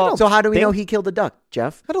 Well, So how do we think- know he killed the duck,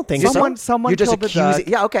 Jeff? I don't think someone so. someone You're just killed the accusing.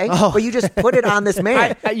 duck. Yeah, okay. Oh. But you just put it on this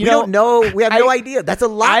man. you we know, don't know. We have no I- idea. That's a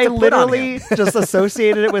lot I to put on literally him. just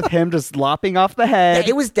associated it with him just lopping off the head.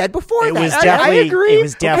 It was dead before It that. was I definitely. agree. It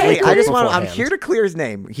was definitely. Okay, I just cooked want. I'm beforehand. here to clear his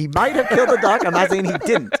name. He might have killed the duck. I'm not saying he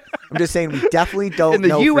didn't. I'm just saying we definitely don't in the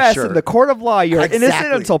know U.S. for sure. in the court of law, you're innocent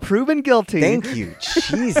Exactly. until proven guilty. Thank you,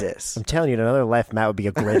 Jesus. I'm telling you, in another life, Matt would be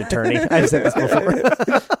a great attorney. I've said this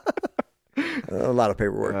before. A lot of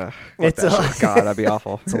paperwork. It's God, that'd be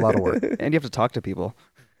awful. It's a lot of work. And you have to talk to people.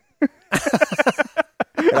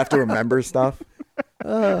 I'd have to remember stuff.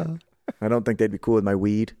 I don't think they'd be cool with my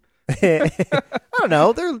weed. I don't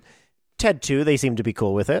know. They're Ted 2. They seem to be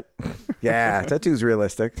cool with it. Yeah, tattoo's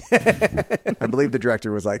realistic. I believe the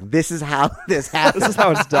director was like, "This is how this happens." This is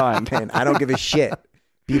how it's done. And I don't give a shit.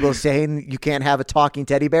 People saying you can't have a talking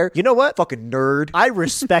teddy bear. You know what? Fucking nerd. I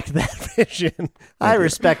respect that vision. I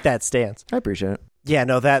respect that stance. I appreciate it. Yeah,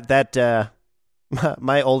 no, that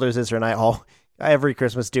my older sister and I all every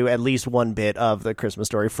Christmas do at least one bit of the Christmas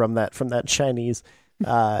story from that Chinese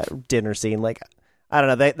dinner scene. Like, I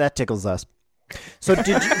don't know, that tickles us. So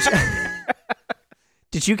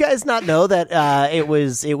did you guys not know that it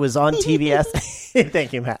was on TBS?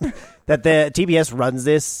 Thank you, Matt. That the TBS runs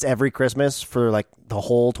this every Christmas for like the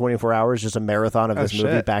whole 24 hours, just a marathon of this movie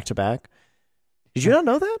shit. back to back. Did you not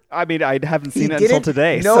know that? I mean, I haven't He seen it until didn't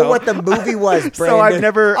today. know so. what the movie was, Brandon. So I've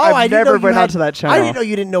never, I I've didn't know never you went had- onto that channel. I didn't know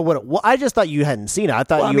you didn't know what it was. I just thought you hadn't seen it. I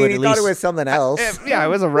thought Well, I you mean, would he at thought least. it was something else. Yeah, I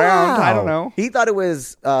was around. I don't Wow. know. He thought it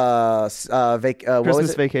was what Christmas was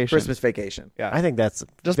it? Vacation. Christmas Vacation. Yeah, I think that's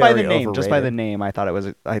just by the very name. Just by the overrated. name, I thought it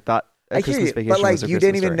was. I thought I hear Christmas you, Vacation but like was a you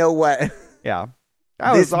didn't Christmas even story. know what. Yeah,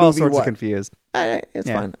 I This was all movie sorts what? of confused. It's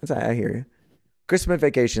Yeah. fine. I hear you. Christmas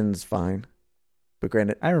Vacation's fine, but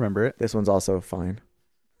granted, I remember it. this one's also fine.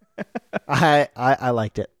 I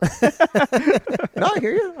liked it. No, I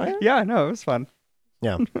hear you. Yeah, no, it was fun.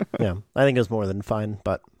 Yeah, yeah. I think it was more than fine,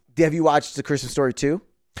 but Have you watched The Christmas Story 2?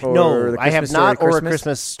 no, I have not. Or A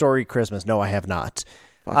Christmas Story Christmas. No, I have not.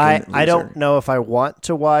 I don't know if I want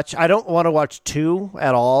to watch. I don't want to watch 2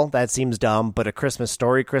 at all. That seems dumb. But A Christmas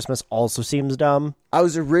Story Christmas also seems dumb. I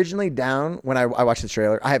was originally down when I watched the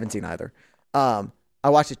trailer. I haven't seen either. I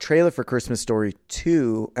watched the trailer for Christmas Story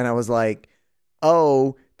 2, and I was like,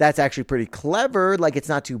 oh, that's actually pretty clever. Like, it's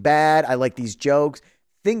not too bad. I like these jokes.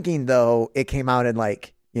 thinking though it came out in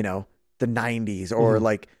like, you know, the 90s or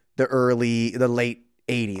like the late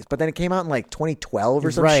 80s, but then it came out in like 2012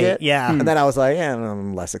 or some shit. Yeah. And then I was like, yeah,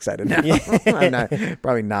 I'm less excited now. I'm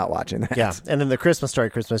probably not watching that. Yeah. And then the Christmas Story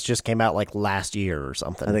Christmas just came out like last year or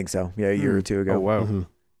something. I think so. Yeah, a year or two ago. Oh, wow. Mm-hmm.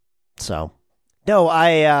 So, no,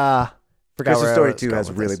 I forgot Christmas where Story I was 2 going has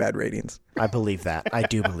with really this. bad ratings. I believe that. I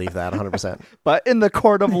do believe that 100%. But in the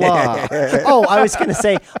court of law. Oh, I was going to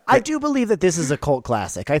say, I do believe that this is a cult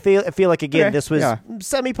classic. I feel like, again, Okay, this was yeah.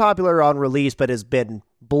 semi-popular on release, but has been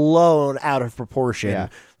blown out of proportion Yeah.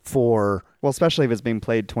 for... Well, especially if it's being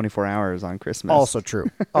played 24 hours on Christmas. Also true.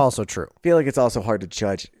 Also true. I feel like it's also hard to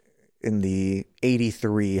judge in the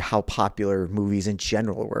 83 how popular movies in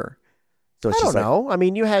general were. So I it's don't just know. I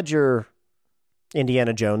mean, you had your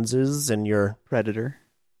Indiana Joneses and your Predator.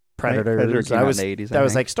 Predators. Predator came I out was, in the 80s, I that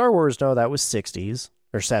was think. like Star Wars. No, that was 60s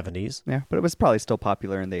or 70s. Yeah, but it was probably still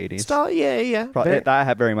popular in the 80s. Yeah. That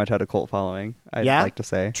had very much had a cult following, I'd Yeah? like to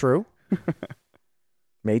say. True.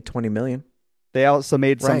 made 20 million. They also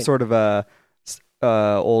made some Right. sort of a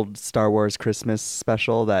old Star Wars Christmas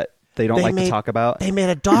special that they don't They like made- to talk about. They made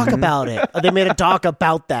a doc about it. They made a doc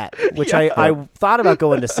about that, which I thought about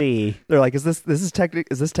going to see. They're like, is this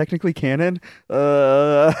technically canon?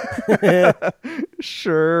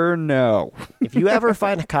 Sure, no. If you ever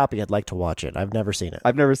find a copy, I'd like to watch it. I've never seen it.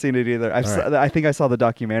 I've never seen it either. I think I saw the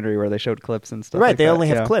documentary where they showed clips and stuff. Right, like they that, only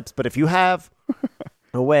have yeah. clips, but if you have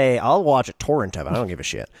a way, I'll watch it torrent of it. I don't give a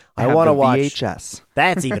shit. I have want to the watch VHS.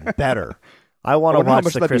 That's even better. I want to wonder how watch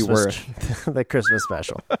much the that'd be Christmas the Christmas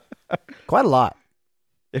special. Quite a lot.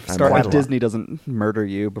 If I know. Quite a lot. Disney doesn't murder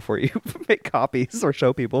you before you make copies or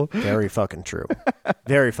show people, Very fucking true.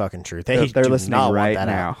 Very fucking true. they're do listening not want right that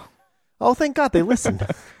now. out. Oh, thank God they listened.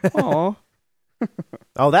 Oh,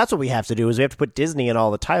 Oh, that's what we have to do is we have to put Disney in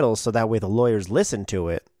all the titles so that way the lawyers listen to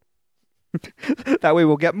it. that way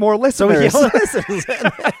we'll get more So we listeners.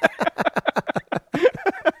 listen.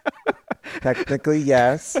 Technically,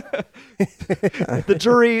 yes. The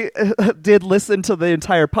jury did listen to the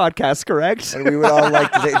entire podcast, correct? And we would all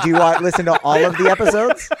like to say, do you want to listen to all of the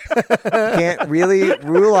episodes? You can't really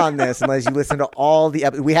rule on this unless you listen to all the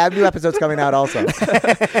episodes. We have new episodes coming out also.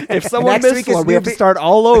 If someone Next missed week is one, we have to new start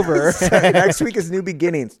all over. Next week is New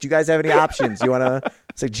Beginnings. Do you guys have any options? You want to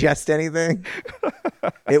suggest anything?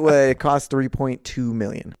 It cost $3.2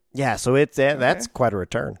 million. Yeah, so it's that's quite a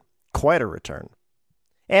return. Quite a return.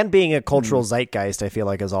 And being a cultural zeitgeist, I feel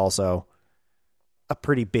like, is also a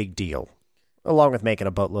pretty big deal, along with making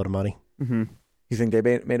a boatload of money. Mm-hmm. You think they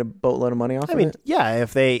made a boatload of money off I of mean, it? yeah,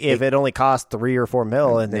 if it only cost 3 or 4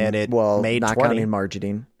 mil and then it made not 20. counting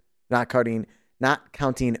marketing, not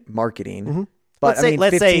counting marketing. Mhm. But Let's say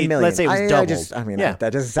 15 million. let's say it was I doubled.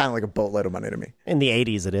 that doesn't sound like a boatload of money to me. In the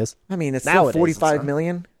 80s, it is. I mean, it's Nowadays, still it's 45 not.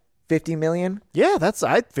 million, 50 million. Yeah,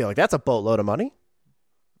 I feel like that's a boatload of money.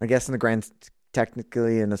 I guess in the grand,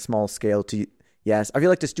 technically in a small scale. Yes, I feel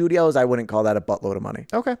like the studios. I wouldn't call that a buttload of money.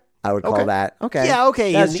 Okay. I would call Okay. that okay. Yeah,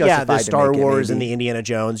 okay. That's The justified to Star make it, Wars and maybe. the Indiana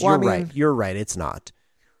Jones. Well, You're I mean- right. You're right. It's not.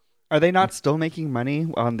 Are they not still making money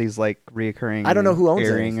on these like reoccurring? I don't know who owns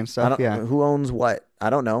airing it and stuff. Yeah, who owns what? I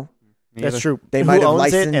don't know. Me That's either. true. They Who might have owns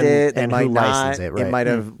licensed it. They and might who not. licensed it, right. It might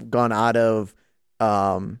have gone out of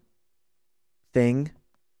thing.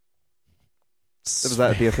 Was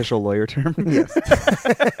that the official lawyer term? Yes.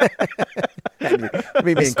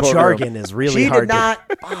 Me being This courtroom. jargon is really She hard did not.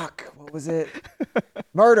 Fuck. What was it?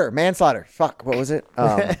 Murder, manslaughter. Fuck. What was it?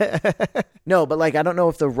 No, but like I don't know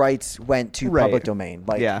if the rights went to Right. public domain.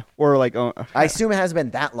 Like, Yeah, or like I assume it hasn't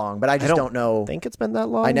been that long, but I just don't know. I think it's been that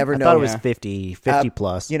long. I never I know. thought it was Yeah. 50 Uh,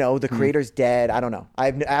 plus. You know, the creator's dead. I don't know. I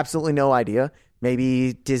have absolutely no idea.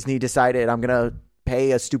 Maybe Disney decided I'm gonna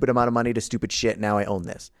pay a stupid amount of money to stupid shit. Now I own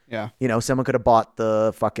this. yeah. You know, someone could have bought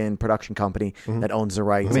the fucking production company that owns the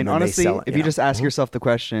rights. I mean, and then honestly, they sell it, if you just ask yourself the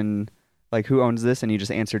question, like, who owns this, and you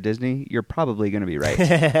just answer Disney, you're probably going to be right.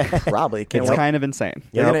 probably can't It's wait. kind of insane.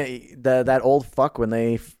 They're gonna, that old fuck when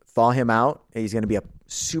they thaw him out, he's gonna be a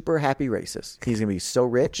super happy racist. He's gonna be so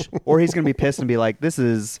rich. Or he's going to be pissed and be like, "This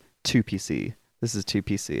is 2PC. This is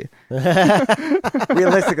 2PC."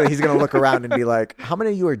 Realistically, he's gonna look around and be like, "How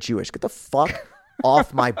many of you are Jewish? Get the fuck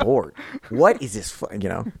off my board. What is this? You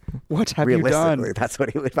know, What have you realistically, done? that's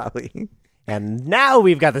what he would probably. And now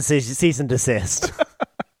we've got the cease and desist.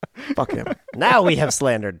 Fuck him. Now we have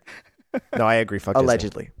slandered. No, I agree. Fuck Disney.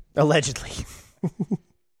 Allegedly. Allegedly.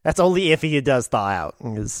 That's only if he does thaw out.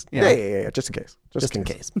 'Cause- Yeah. Just in case. Just in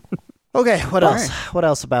case. Okay, what else? right. What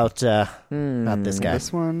else about this guy?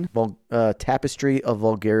 This one. Tapestry of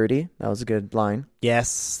vulgarity. That was a good line.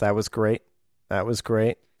 Yes, that was great. That was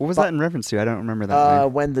great. What was that in reference to? I don't remember that.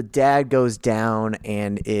 name. When the dad goes down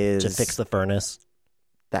and is To fix the furnace.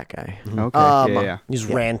 That guy. Okay. Yeah. He's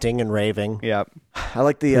ranting and raving, Yep. I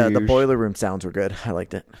like the boiler room sounds were good. I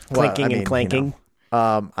liked it. clinking and clanking.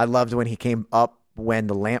 I loved when he came up when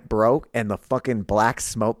the lamp broke and the fucking black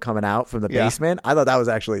smoke coming out from the basement. I thought that was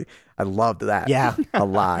actually, I loved that. Yeah. A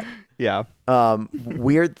lot. Yeah.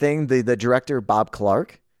 Weird thing, the director, Bob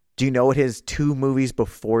Clark, do you know what his 2 movies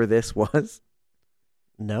before this was?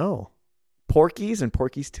 No. Porky's and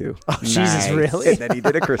Porky's 2. Oh, Jesus, really? And then he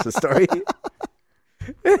did A Christmas Story.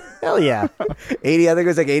 Hell yeah. 80, I think it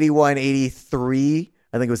was like 81, 83.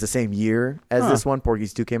 I think it was the same year as this one.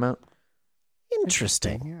 Porky's 2 came out.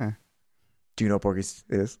 Interesting. Yeah. Do you know what Porky's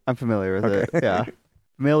is? I'm familiar with it. Yeah.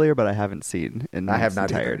 Familiar, but I haven't seen in I have its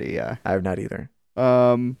not entirety. Yeah. I have not either.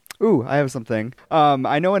 Ooh, I have something.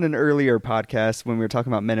 I know in an earlier podcast when we were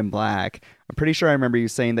talking about Men in Black, I'm pretty sure I remember you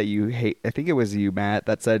saying that you hate, I think it was you, Matt,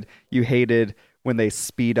 that said you hated when they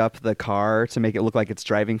speed up the car to make it look like it's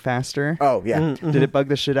driving faster. Oh, yeah. Mm-hmm. Did it bug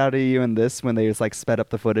the shit out of you in this when they just like sped up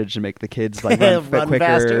the footage and make the kids like run, Run quicker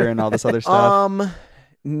faster. and all this other stuff?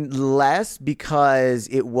 Less because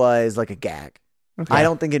it was like a gag. Okay. I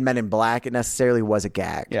don't think in Men in Black it necessarily was a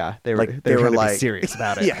gag. Yeah, they were Like, they were trying to like be serious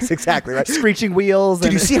about it. Yes, exactly. Right. Screeching wheels.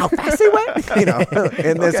 Did you see how fast they went? You know,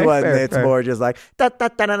 in this Okay, one, fair, it's fair. more just like da da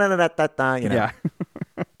da da da da da da. You know, Yeah,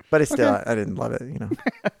 but it's still, I didn't love it. You know,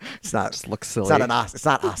 it's not. just looks silly. It's not an Oscar. It's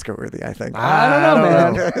not Oscar worthy. I think. I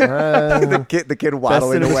don't know, man. the kid Best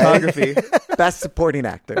waddling away. cinematography Best supporting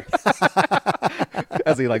actor.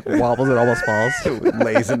 as he like wobbles and almost falls.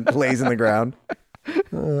 lays in the ground.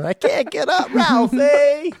 I can't get up,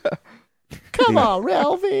 Ralphie. Come on,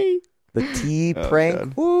 Ralphie. The tea Oh, prank.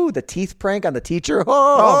 God. Ooh, the teeth prank on the teacher.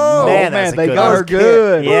 Oh, man, that's a they good got one. her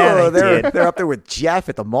good. Yeah, Oh, they did. they're up there with Jeff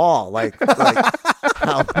at the mall. Like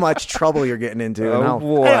how much trouble you're getting into. and Oh how,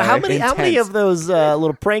 boy! Hey, how many Intense. of those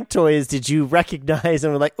little prank toys did you recognize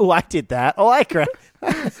and were like, "Oh, I did that. Oh, I cracked."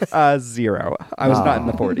 0. I was not in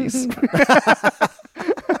the 40s.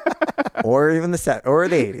 or even the set, or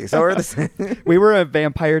the 80s, or the. We were at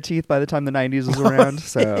Vampire Teeth by the time the 90s was around.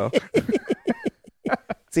 So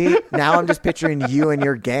See, now I'm just picturing you and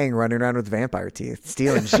your gang running around with vampire teeth,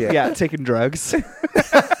 stealing shit. yeah, taking drugs.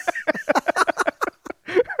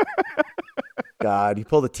 God, you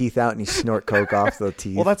pull the teeth out and you snort coke off the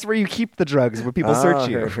teeth. Well, that's where you keep the drugs when people search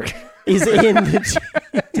you. He's in the.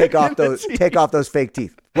 take off those fake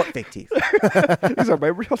teeth. What fake teeth? These are my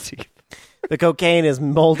real teeth. The cocaine is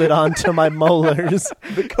molded onto my molars.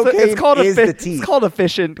 The So cocaine it's called is the It's teeth. called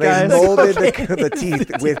efficient, They guys. molded the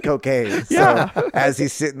teeth with cocaine. Yeah. So as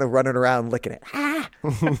he's sitting there running around licking it.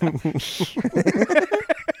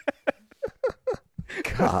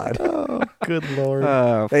 God. Oh, good lord.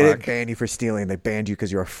 Oh, They fuck. didn't ban you for stealing. They banned you because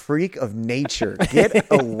you're a freak of nature. Get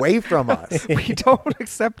away from us. We don't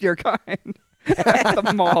accept your kind at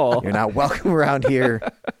the mall. You're not welcome around here.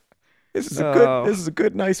 This is a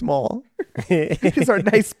good, nice mall. These are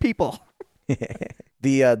nice people.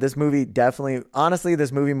 This movie definitely, honestly,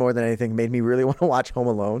 this movie more than anything made me really want to watch Home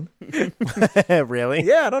Alone. Really?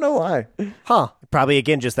 Yeah, I don't know why. Huh. Probably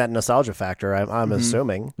again just that nostalgia factor. I'm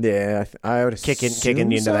assuming Yeah, I would kicking assume you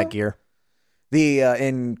into so. that gear.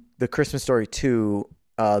 In the Christmas Story 2,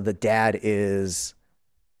 the dad is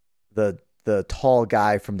the tall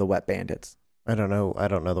guy from the Wet Bandits. I don't know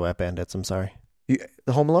the Wet Bandits. I'm sorry.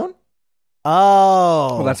 The Home Alone?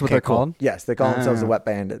 Oh, Well, that's what okay, they're cool. called. Yes, they call themselves the Ah. Wet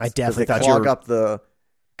Bandits. I 'cause definitely they thought you clog were- up the.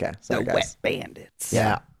 Okay, sorry guys. Bandits.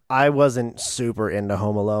 Yeah, I wasn't super into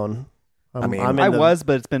Home Alone. I mean, I'm I in the, was,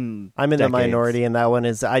 but it's been. I'm in the decades. minority in that one.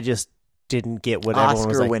 Is I just didn't get what everyone was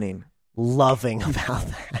Oscar like winning. loving about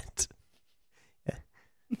that.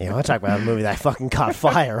 You know, I talk about a movie that fucking caught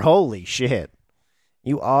fire. Holy shit!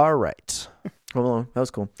 You are right. Home Alone. That was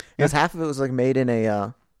cool. Because half of it was like made in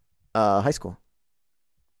a high school.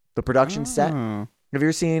 The production set. Oh. Have you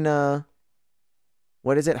ever seen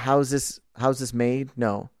what is it? How's this made?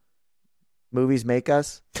 No. Movies Make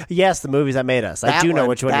Us. Yes, the movies that made us. I That do know one-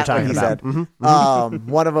 which one you're that one talking he about. said. Mhm.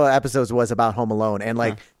 One of the episodes was about Home Alone, and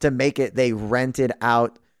like to make it, they rented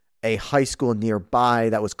out a high school nearby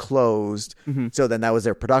that was closed. Mhm. So then that was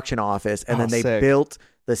their production office, and Oh, then they sick. built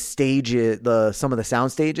the stages, some of the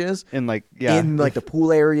sound stages In like, yeah. in like the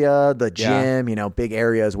pool area, the Yeah. gym, big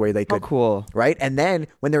areas where they Oh, could. cool. Right. And then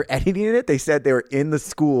when they're editing it, they said they were in the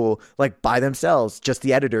school, like by themselves, just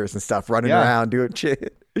the editors and stuff running Yeah. around doing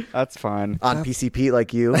shit That's fun. on PCP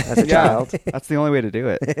like you as a Yeah, child. that's the only way to do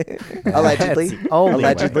it. Allegedly. That's the only way.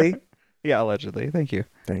 Allegedly. Yeah, allegedly. Thank you.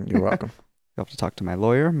 You're welcome. You'll have to talk to my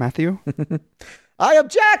lawyer, Matthew. I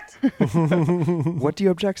object. What do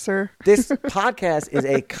you object, sir? This podcast is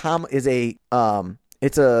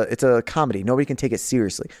it's a comedy. Nobody can take it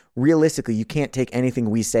seriously. Realistically, you can't take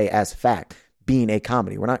anything we say as fact. being a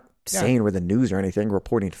comedy. We're not saying we're the news or anything,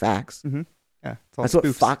 reporting facts. Mm-hmm. Yeah, it's all That's what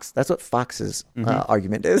spoofs. That's what Fox's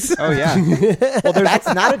argument is. Oh yeah. Well,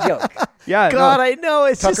 that's not a joke. Yeah. God, no, I know.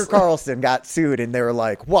 It's Tucker just Carlson got sued, and they were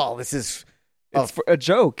like, "Well, this is it's a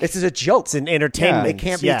joke. this is a joke. it's an entertainment. It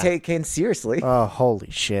can't be taken seriously." Oh,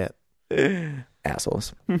 holy shit.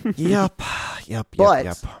 Assholes. Yep.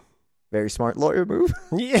 But- Very smart lawyer move.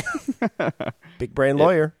 Yeah. Big brain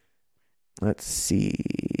lawyer. Let's see.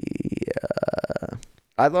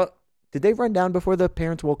 I thought, did they run down before the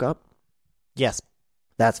parents woke up? Yes.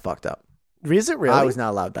 That's fucked up. Is it really? I was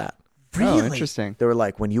not allowed that. Really? Oh, interesting. They were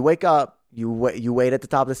like, when you wake up, you wait at the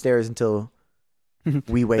top of the stairs until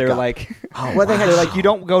we wake They're up. like, Well, they're like, you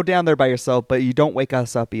don't go down there by yourself, but you don't wake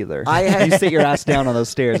us up either. You sit your ass down on those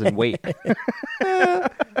stairs and wait.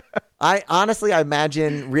 I honestly, I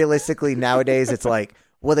imagine realistically nowadays it's like,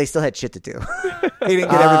 well, they still had shit to do. They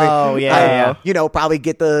didn't get everything. Oh, yeah. You know, probably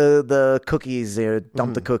get the cookies,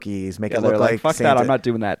 dump the cookies, make Yeah, it look they're like, fuck Santa. that. I'm not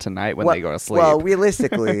doing that tonight when they go to sleep. Well,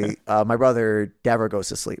 realistically, my brother never goes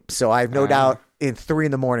to sleep, so I have no doubt in 3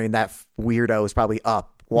 a.m. that weirdo is probably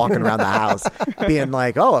up walking around the house, being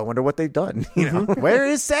like, "Oh, I wonder what they've done." You know, Where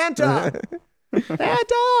is Santa?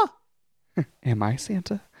 Santa! Am I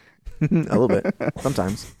Santa? a little bit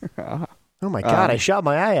sometimes. Oh my God, I shot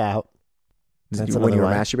my eye out. That's When you were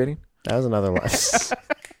line. masturbating. That was another one.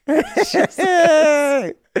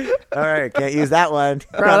 All right, can't use that one.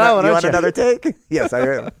 that one, you aren't want you? another take? Yes, I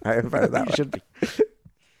am. I am part of that one. Should be.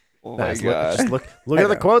 Oh Nice. my god. Just look at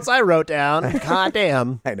the quotes I wrote down. God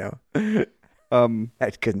damn. I know.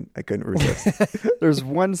 I couldn't resist. There's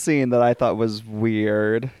one scene that I thought was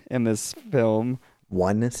weird in this film.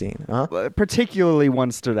 One scene, huh? Particularly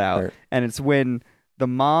one stood out, Right. and it's when the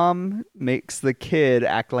mom makes the kid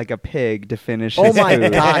act like a pig to finish Oh his my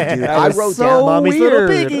food. God, dude! That I was wrote so down Mommy's weird. little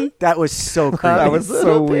piggy. That was so creepy. That was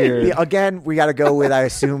so weird. Yeah, again, we got to go with I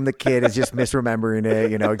assume the kid is just misremembering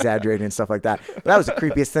it, exaggerating and stuff like that. But that was the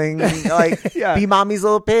creepiest thing. Like, Yeah. be mommy's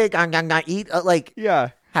little pig. I'm gonna eat. Like,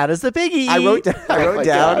 Yeah. How does the piggy I wrote eat?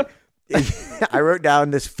 down. I wrote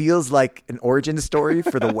down. This feels like an origin story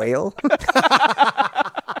for the whale.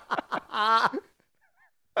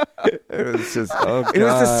 It was just. Oh, It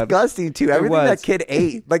was God. disgusting too. Everything was. that kid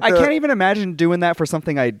ate. Like I can't even imagine doing that for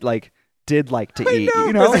something I did like to eat. know.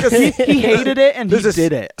 You know, There's like a- he hated it and he There's a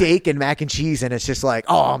did it. steak and mac and cheese, and it's just like,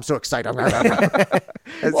 oh, I'm so excited.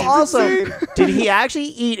 Well, also, did he actually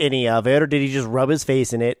eat any of it, or did he just rub his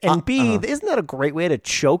face in it? And B, isn't that a great way to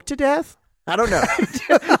choke to death? I don't know.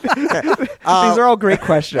 These are all great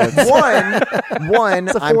questions. One,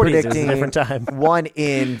 It's the 40s, I'm it was a predicting different time. One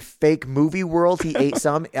in fake movie world, he ate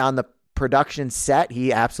some on the production set.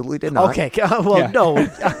 He absolutely did not. Okay, well, Yeah. no.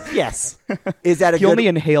 Yes. Is that a He good? only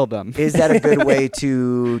inhaled them. Is that a good way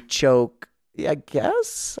to choke? Yeah, I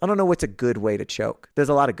guess. I don't know what's a good way to choke. There's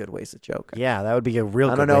a lot of good ways to choke. Yeah, that would be a real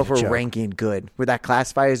I good don't know way if to we're choke. ranking good. Would that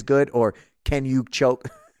classify as good, or can you choke?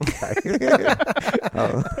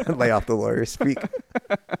 Lay off the lawyer. Speak.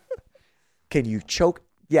 Can you choke?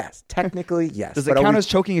 Yes, technically, yes. Does it But are count we- as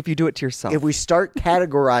choking if you do it to yourself? if we start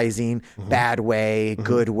categorizing bad way,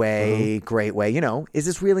 good way, great way, is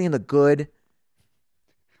this really in the good?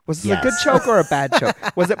 Was this Yes. a good choke or a bad choke?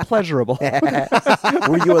 Was it pleasurable?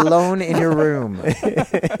 Were you alone in your room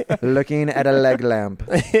looking at a leg lamp?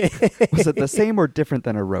 Was it the same or different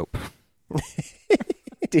than a rope?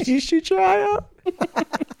 Did you shoot your eye out?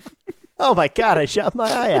 Oh my God, I shot my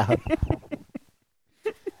eye out.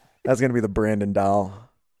 That's going to be the Brandon doll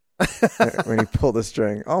when he pulled the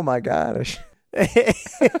string. Oh my gosh.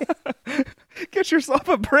 Get yourself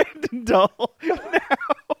a Brandon doll.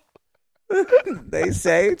 They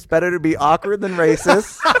say it's better to be awkward than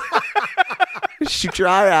racist. Shoot your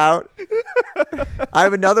eye out. I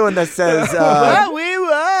have another one that says, Well, we were.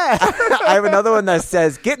 I have another one that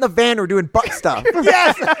says, get in the van, we're doing butt stuff.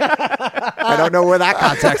 Yes. I don't know where that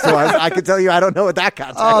context was. I can tell you I don't know what that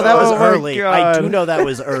context was. Oh, that was Oh my early. I God. do know that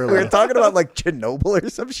was We early. were talking about like Chernobyl or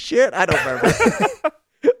some shit. I don't remember. I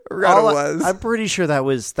forgot what it was. I'm pretty sure that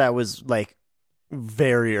was like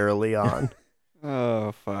very early on.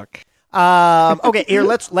 Oh fuck. Okay, here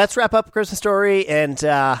let's wrap up Christmas Story and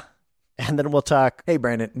then we'll talk. Hey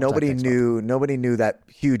Brandon, nobody next knew that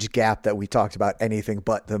huge gap that we talked about anything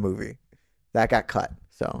but the movie. That got cut.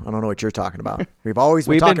 So I don't know what you're talking about. We've been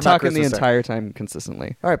We've talking been about talking the Christmas Story. entire time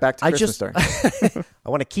consistently. All right, back to I Christmas just Story. I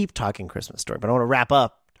want to keep talking Christmas Story, but I want to wrap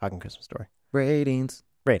up talking Christmas Story. Ratings,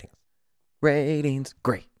 Ratings.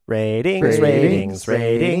 great. Ratings, ratings,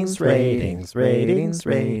 ratings, ratings, ratings,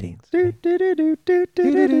 ratings.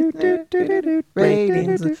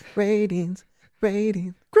 Ratings.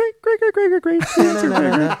 rating. Great.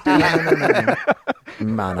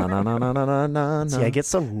 See, I get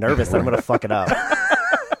so nervous that I'm going to fuck it up.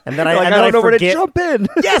 And then I Like, and I then don't know where to forget. jump in.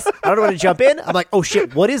 Yes, I don't know where to jump in. I'm like, oh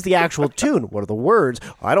shit, what is the actual tune? What are the words?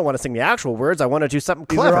 Oh, I don't want to sing the actual words. I want to do something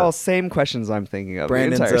These clever. are all same questions I'm thinking of. the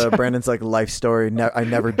entire Brandon's time. Brandon's like life story. I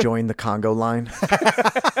never joined the Congo line.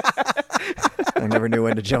 I never knew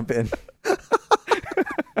when to jump in.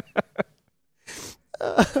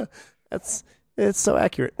 It's so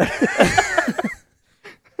accurate.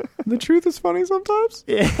 The truth is funny sometimes.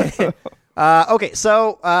 Yeah. Okay,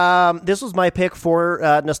 so this was my pick for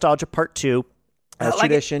Nostalgia Part 2. As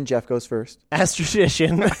tradition, Jeff goes first. As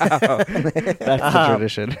tradition. That's the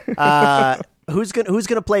tradition. Who's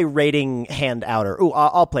gonna play rating hand outer? Ooh,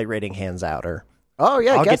 I'll play rating hands outer. Oh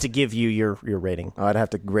yeah, I'll guess. get to give you your rating. Oh, I'd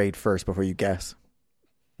have to grade first before you guess.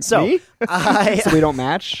 So Me? I So we don't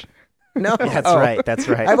match? No, that's right. That's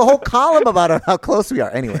right. I have a whole column about how close we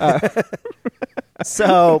are. Anyway,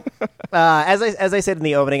 So, as I said in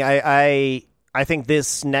the opening, I think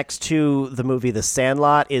this next to the movie The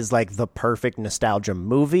Sandlot is like the perfect nostalgia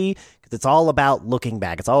movie because it's all about looking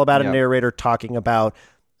back. It's all about a Yep. narrator talking about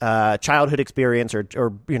childhood experience or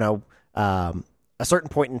a certain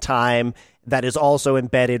point in time that is also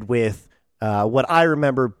embedded with what I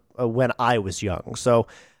remember when I was young. So,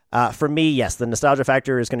 for me, yes, the nostalgia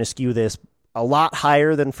factor is going to skew this a lot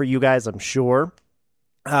higher than for you guys, I'm sure,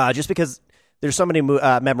 just because there's so many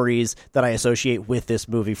memories that I associate with this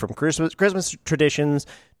movie, from Christmas traditions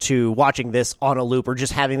to watching this on a loop or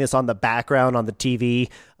just having this on the background on the TV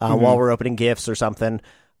while we're opening gifts or something.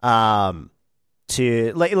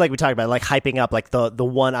 To like we talked about, like hyping up like the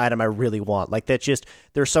one item I really want. Like that, just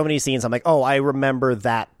there's so many scenes I'm like, oh, I remember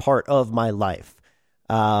that part of my life.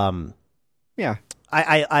 Yeah.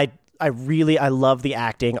 I love the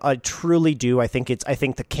acting. I truly do. I think the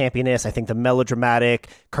campiness, I think the melodramatic,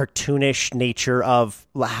 cartoonish nature of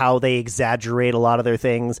how they exaggerate a lot of their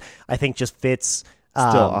things, I think just fits.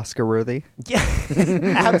 Still Oscar worthy. Yeah,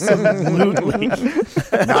 absolutely.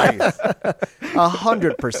 nice.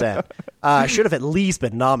 100%. Should have at least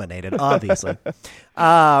been nominated, obviously.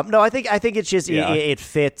 No, I think it's just Yeah. it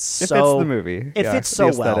fits. It So fits the movie. It Yeah, fits the so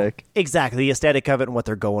well. aesthetic. Exactly, the aesthetic of it and what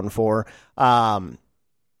they're going for.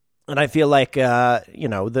 And I feel like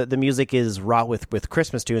the music is wrought with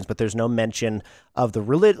Christmas tunes, but there's no mention of the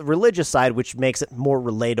religious side, which makes it more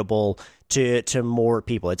relatable to more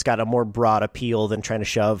people. It's got a more broad appeal than trying to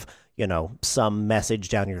shove some message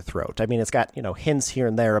down your throat. I mean, it's got hints here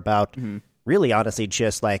and there about really honestly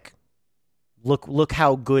just like look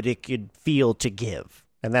how good it could feel to give,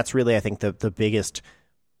 and that's really I think the biggest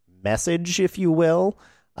message, if you will.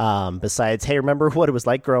 Besides, hey, remember what it was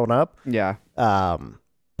like growing up? Yeah.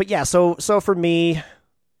 But yeah, so for me,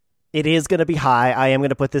 it is going to be high. I am going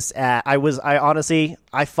to put this at. I honestly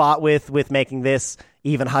fought with making this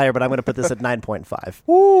even higher, but I'm going to put this at 9.5.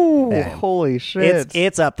 Ooh, Yeah. holy shit.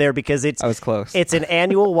 It's up there because I was close. It's an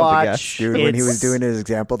annual watch. Dude, when he It's- was doing his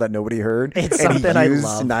example that nobody heard, It's and something he I used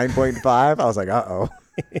love. 9.5, I was like, uh-oh.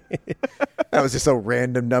 That was just a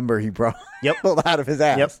random number he brought Yep. pulled out of his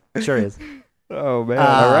ass. Yep, sure is. oh, man.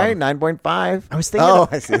 All right, 9.5. I was thinking. Oh,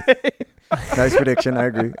 I see. Nice prediction. I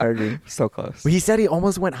agree. So close. Well, he said he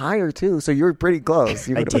almost went higher, too, so you were pretty close.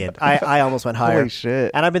 You I would've- did. I almost went higher. Holy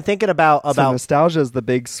shit. And I've been thinking about So nostalgia is the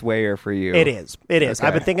big swayer for you. It is. It is. Okay.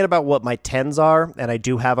 I've been thinking about what my 10s are, and I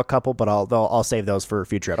do have a couple, but I'll save those for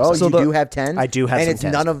future Oh, episodes. So you the- do have 10? I do have and some it's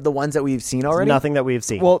 10s. none of the ones that we've seen It's already? nothing that we've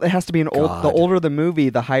seen. Well, it has to be the God. older the movie,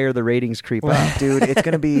 the higher the ratings creep up. Dude, it's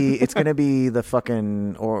gonna be the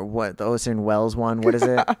fucking or what the Orson Welles one. What is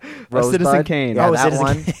it? Citizen Kane. Yeah, Oh, that Citizen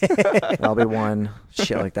one. That'll be one.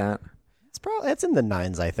 Shit like that. It's in the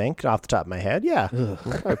 9s, I think, off the top of my head. Yeah,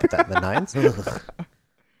 I put that in the 9s. All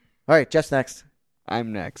right, Jeff's next.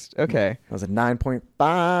 I'm next. Okay. That was a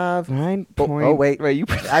 9.5. 9 Oh, point. oh, wait. you.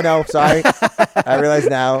 I know. Sorry, I realize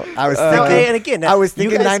now. I was No, thinking. and again, I was you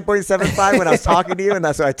thinking guys- 9.75 when I was talking to you, and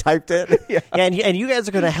that's why I typed it. Yeah, and you guys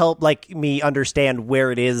are going to help like me understand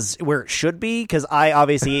where it should be, because I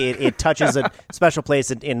obviously it touches a special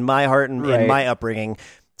place in my heart and in Right. my upbringing.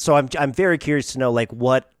 So I'm very curious to know like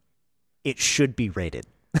what it should be rated.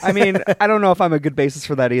 I mean, I don't know if I'm a good basis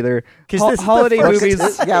for that either. 'Cause this is the Holiday first-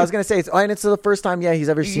 movies. Yeah, I was gonna say it's the first time. Yeah, he's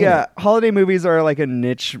ever seen Yeah, it. holiday movies are like a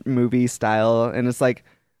niche movie style, and it's like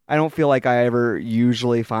I don't feel like I ever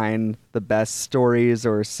usually find the best stories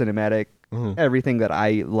or cinematic everything that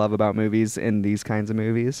I love about movies in these kinds of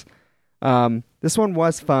movies. This one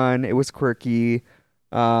was fun. It was quirky.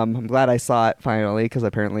 I'm glad I saw it finally, because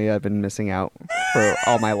apparently I've been missing out for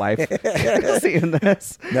all my life seeing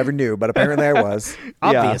this. Never knew, but apparently I was.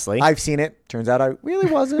 Obviously, I've seen it. Turns out I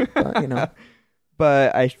really wasn't. But,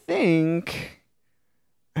 But I think,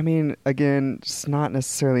 I mean, again, it's not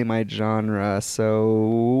necessarily my genre,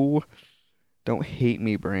 so don't hate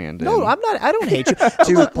me, Brandon. No, I'm not. I don't hate you.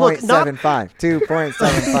 2.75.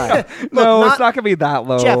 2.75. No, it's not going to be that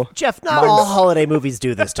low. Jeff, not all holiday movies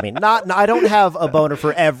do this to me. I don't have a boner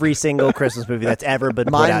for every single Christmas movie that's ever been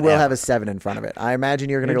put out. Mine will ever. have a 7 in front of it. I imagine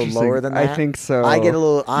you're going to go lower than that. I think so. I get a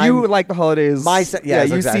little. You like the holidays. Yeah,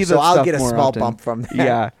 you exactly. see So the I'll stuff get a more small often. bump from that.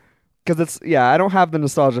 Yeah. Because I don't have the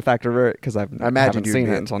nostalgia factor because I I imagine haven't you'd seen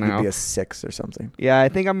be, it until you'd now. be a 6 or something. Yeah, I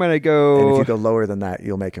think I'm going to And go. if you go lower than that,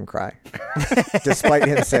 you'll make him cry. Despite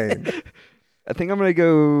him saying. I think I'm going to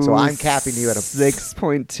go. So I'm capping you at a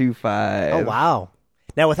 6.25. Oh, wow.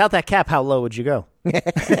 Now, without that cap, how low would you go? Without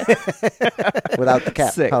the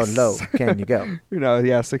cap. 6. How low can you go?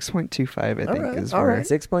 6.25 I think right, is all where. right.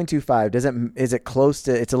 6.25. Is it close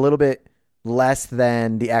to? It's a little bit less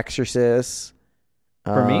than The Exorcist.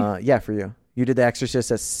 For me? Yeah, for you. You did The Exorcist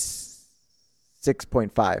at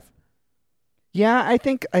 6.5. Yeah, I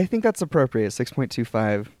think that's appropriate.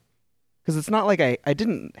 6.25. Because it's not like I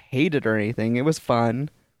didn't hate it or anything. It was fun.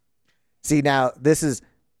 See, now this is.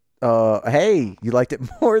 Hey, you liked it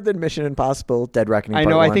more than Mission Impossible: Dead Reckoning. I Part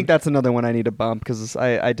know. 1. I think that's another one I need to bump because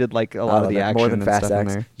I did like a lot of the action more than and Fast stuff in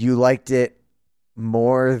X. there. You liked it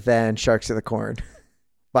more than Sharks of the Corn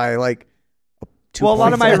by like. Well, a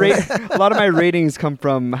lot of my 2.7. ratings come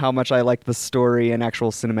from how much I like the story and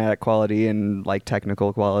actual cinematic quality and like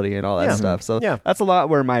technical quality and all that Yeah. stuff. So Yeah. that's a lot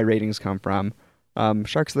where my ratings come from.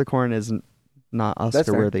 Sharks of the Corn is not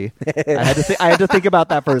Oscar worthy. I had to think about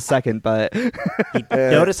that for a second, but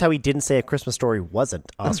Notice how he didn't say A Christmas Story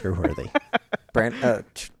wasn't Oscar worthy.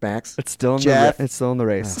 Max. it's still in Jeff. it's still in the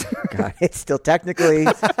race. God, it still technically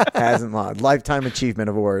hasn't won. Lifetime Achievement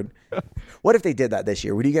Award. What if they did that this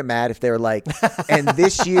year? Would you get mad if they were like, and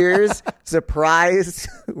this year's surprise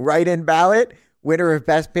write-in ballot winner of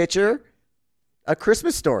Best Picture, A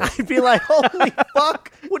Christmas Story? I'd be like, holy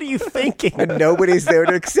fuck, what are you thinking? And nobody's there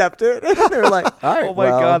to accept it. They're like, all right, Oh my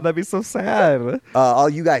god, that'd be so sad. all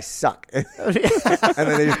you guys suck. And then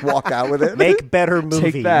they just walk out with it. Make better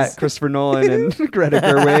movies. Take that, Christopher Nolan and Greta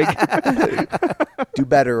Gerwig. Do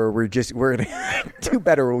better, or we're gonna do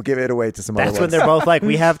better. Or we'll give it away to some other That's when ones. they're both like,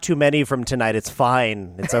 we have too many from tonight. It's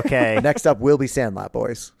fine. It's okay. Next up will be Sandlot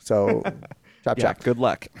Boys. So, chop Yeah, chop. good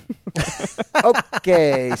luck.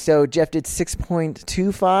 Okay, so Jeff did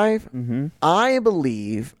 6.25. Mm-hmm. I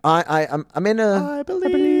believe I'm in a. I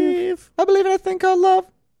believe. I believe in a thing called love.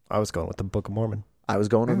 I was going with the Book of Mormon. I was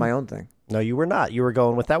going with my own thing. No, you were not. You were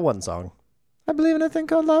going with that one song. I believe in a thing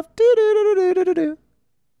called love. Do do do do do do do.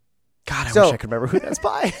 God, I So- wish I could remember who that's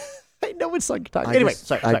by. I know which song you're talking. I Anyway, just,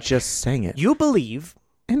 sorry. I just sang it. You believe.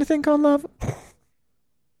 In a thing called love.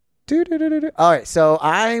 Do do do do do. All right, so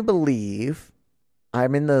I believe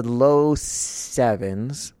I'm in the low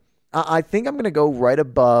 7s. I think I'm gonna go right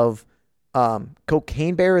above.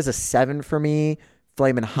 Cocaine Bear is a 7 for me.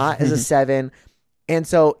 Flamin' Hot is a 7, and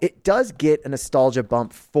so it does get a nostalgia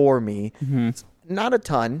bump for me. Mm-hmm. It's not a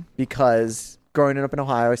ton because growing up in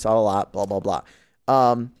Ohio, I saw a lot. Blah blah blah.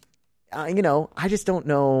 I just don't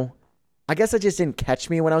know. I guess it just didn't catch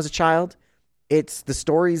me when I was a child. It's the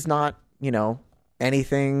story's not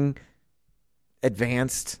anything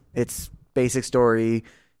advanced. It's basic story.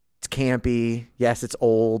 It's campy. Yes, it's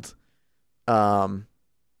old.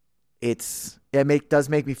 It does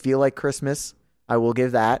make me feel like Christmas. I will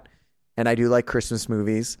give that. And I do like Christmas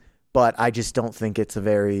movies, but I just don't think it's I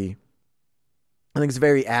think it's a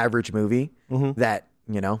very average movie that,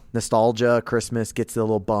 nostalgia, Christmas gets a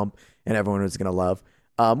little bump and everyone is going to love.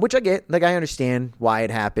 Which I get. Like, I understand why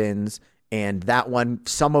it happens. And that one,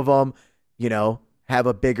 some of them, have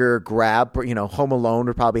a bigger grab. Home Alone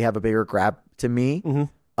would probably have a bigger grab to me.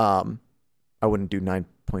 Mm-hmm. I wouldn't do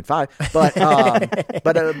 9.5,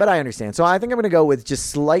 but I understand. So I think I'm going to go with just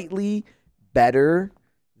slightly better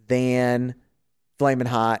than Flamin'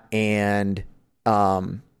 Hot and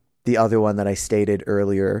the other one that I stated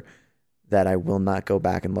earlier that I will not go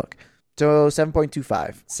back and look. So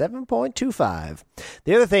 7.25. 7.25.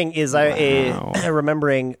 The other thing is,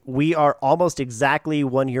 remembering we are almost exactly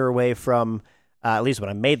 1 year away from, at least when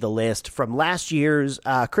I made the list, from last year's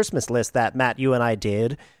Christmas list that Matt, you and I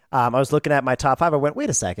did. I was looking at my top 5. I went, wait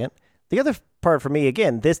a second. The other part for me,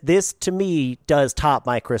 again, this to me does top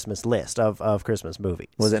my Christmas list of Christmas movies.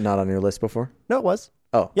 Was it not on your list before? No, it was.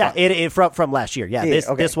 Oh, yeah, it from last year. Yeah,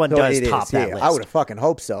 this one So does it top is, that yeah. list. I would have fucking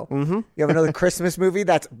hoped so. Mm-hmm. You have another Christmas movie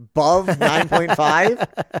that's above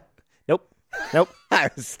 9.5? Nope.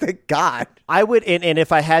 Thank God. I would, and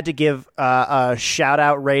if I had to give a shout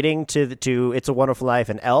out rating to It's a Wonderful Life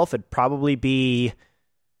and Elf, it'd probably be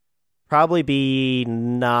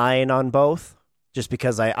 9 on both. just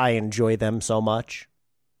because I enjoy them so much.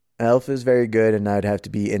 Elf is very good, and I'd have to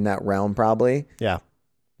be in that realm probably. Yeah.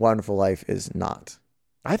 Wonderful Life is not.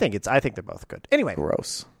 I think they're both good. Anyway.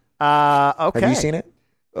 Gross. Okay. Have you seen it?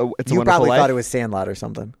 Oh, it's a You Wonderful probably Life. thought it was Sandlot or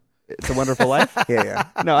something. It's a Wonderful Life. Yeah.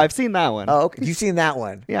 No, I've seen that one. Oh, okay. You've seen that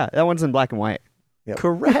one. Yeah, that one's in black and white. Yep.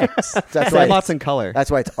 Correct. That's why. Sandlot's in color.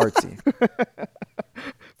 That's why it's artsy.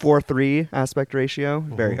 4:3 aspect ratio.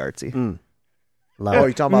 Very artsy. Love Oh, it.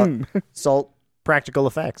 you're talking about salt Practical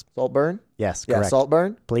effects. burn? Yes, Yeah, correct. salt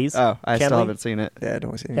burn. Please. Oh, I Can still we? haven't seen it. Yeah,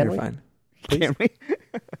 don't see it. Can You're we? fine. Can we?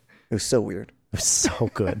 It was so weird. It was so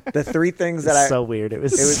good. The three things It that was I so weird. It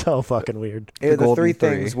was so fucking weird. the Golden three Three.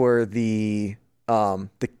 things were the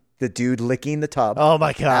dude licking the tub. Oh my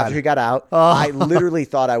After god. he got out, Oh. I literally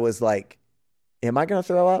thought I was like, "Am I gonna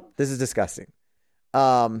throw up? This is disgusting."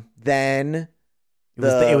 Then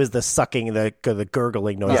It was the sucking, the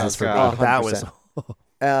gurgling noises Yes, for me. God. That was.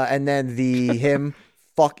 and then him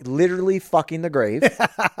literally fucking the grave,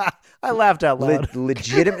 I laughed out loud.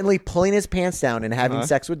 legitimately pulling his pants down and having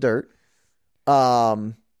sex with dirt.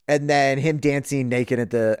 And then him dancing naked at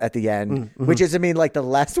the end, which is, I mean, like the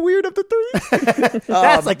less weird of the three.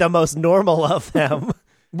 That's like the most normal of them.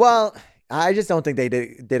 Well, I just don't think they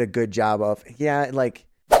did a good job of. Yeah, like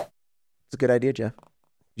it's a good idea, Jeff. Did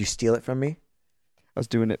you steal it from me? I was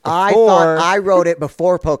doing it before. I thought I wrote it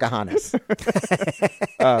before Pocahontas.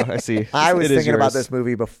 Oh, I see. I was It is thinking about yours. this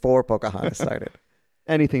movie before Pocahontas started.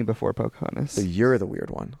 Anything before Pocahontas. So you're the weird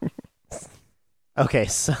one. Okay,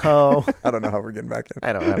 so I don't know how we're getting back in.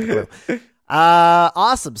 I don't have a clue.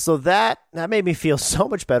 Awesome. So that made me feel so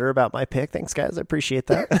much better about my pick. Thanks, guys. I appreciate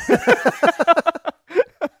that.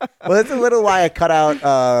 Well, that's a little why I cut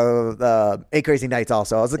out 8 Crazy Nights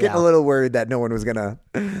also. I was getting Yeah. a little worried that no one was going to...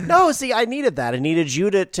 No, see, I needed that. I needed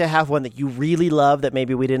you to have one that you really love that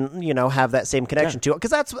maybe we didn't, have that same connection to.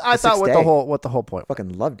 Because that's I thought Sixth what the whole point was.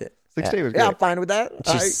 Fucking loved it. 6 Day was Yeah, I'm great. fine with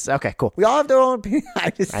that. Okay, cool. We all have their own opinion.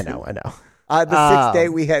 I know. The 6th day,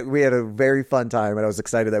 we had a very fun time, and I was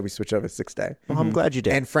excited that we switched over to 6th day. Well, I'm glad you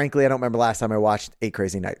did. And frankly, I don't remember last time I watched 8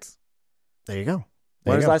 Crazy Nights. There you go.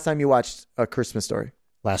 When was the last time you watched A Christmas Story?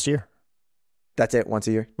 Last year. That's it, once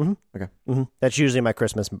a year? Mm-hmm. Okay. Mm-hmm. That's usually my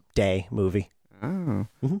Christmas Day movie. Oh.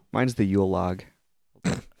 Mine's the Yule log.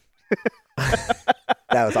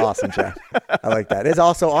 That was awesome, Jeff. I like that. It's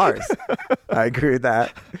also ours. I agree with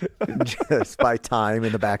that. Just by time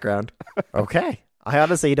in the background. Okay. I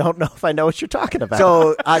honestly don't know if I know what you're talking about.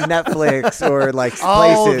 So on Netflix or like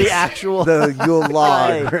Oh, places, the actual- the Yule log,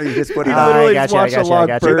 Right. where you just put it I on. Literally gotcha, watch I gotcha, a log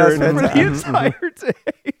I gotcha. burn That's for the entire day.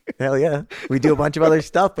 Hell yeah, we do a bunch of other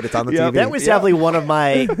stuff, but it's on the Yeah, TV. that was definitely one of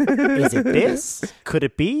my. Is it this? Could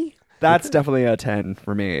it be? That's definitely a 10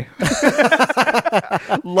 for me.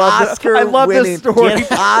 Oscar I love winning, this story Get-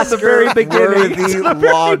 from the very beginning. worthy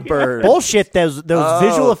log burn. Bullshit. Those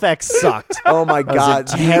visual effects sucked. Oh my was god,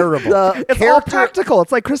 terrible. The It's all practical.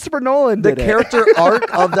 It's like Christopher Nolan The did it. character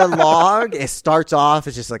arc of the log, it starts off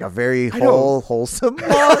as just like a very wholesome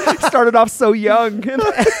log. Started off so young.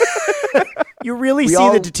 You really We see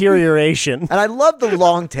all- the deterioration. And I love the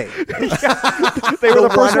long take. They were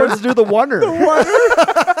the first ones to do the oner.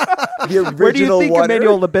 The original Where do you think water.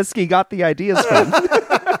 Emmanuel Lubitsky got the ideas from?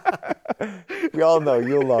 We all know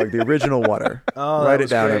Yule log, the original water. Write it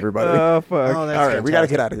down, everybody. Oh, fuck. All right, we got to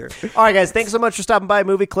get out of here. All right, guys. Thanks so much for stopping by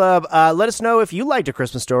Movie Club. Let us know if you liked A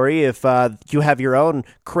Christmas Story. If you have your own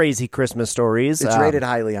crazy Christmas stories. It's rated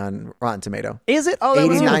highly on Rotten Tomato. Is it? Oh, that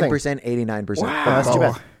was the other thing. 89%, 89%. Oh, that's too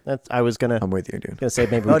bad. I was gonna. I'm with you, dude. Gonna say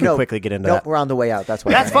maybe we could quickly get into that. We're on the way out. That's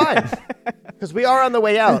why. That's fine. Because we are on the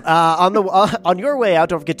way out. On your way out,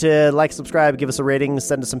 don't forget to like, subscribe, give us a rating,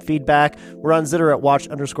 send us some feedback. We're on Zitter at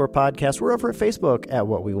Watch_podcast. We're over at Facebook at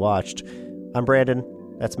What We Watched. I'm Brandon.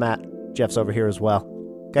 That's Matt. Jeff's over here as well.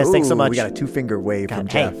 Guys, thanks so much. We got a 2-finger wave from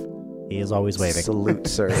hey, Jeff. he is always waving. Salute,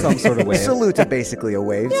 sir. Some sort of wave. Salute's are basically a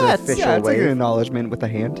wave. It's Yeah, an it's- official Yeah, it's like wave. an acknowledgement with a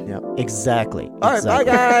hand. Yep. Exactly. All right, bye, Exactly.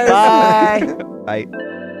 guys. Bye. Bye.